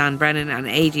 by Suzanne Brennan and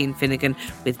Aidan Finnegan,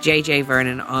 with JJ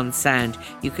Vernon on sound.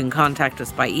 You can contact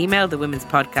us by email,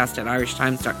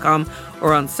 thewomenspodcast@irishtimes.com,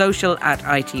 or on social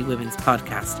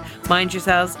 @ITWomen'sPodcast. Mind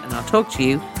yourselves, and I'll talk to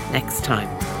you next time.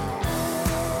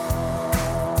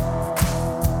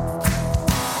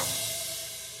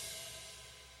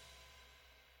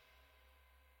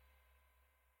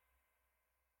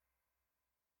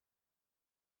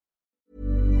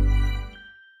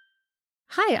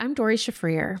 Hi, I'm Dori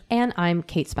Shafrir. And I'm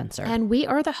Kate Spencer. And we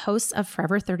are the hosts of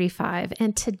Forever 35.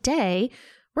 And today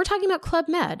we're talking about Club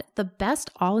Med, the best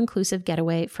all-inclusive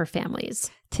getaway for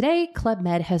families. Today, Club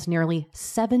Med has nearly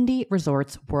 70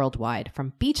 resorts worldwide,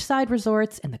 from beachside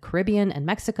resorts in the Caribbean and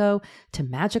Mexico, to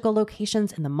magical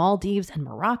locations in the Maldives and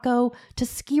Morocco, to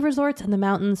ski resorts in the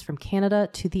mountains from Canada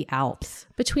to the Alps.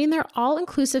 Between their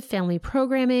all-inclusive family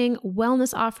programming,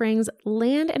 wellness offerings,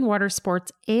 land and water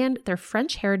sports, and their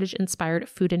French heritage-inspired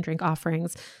food and drink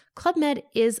offerings, Club Med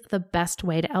is the best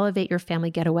way to elevate your family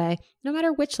getaway, no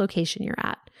matter which location you're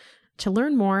at. To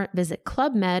learn more, visit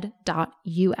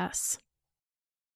clubmed.us.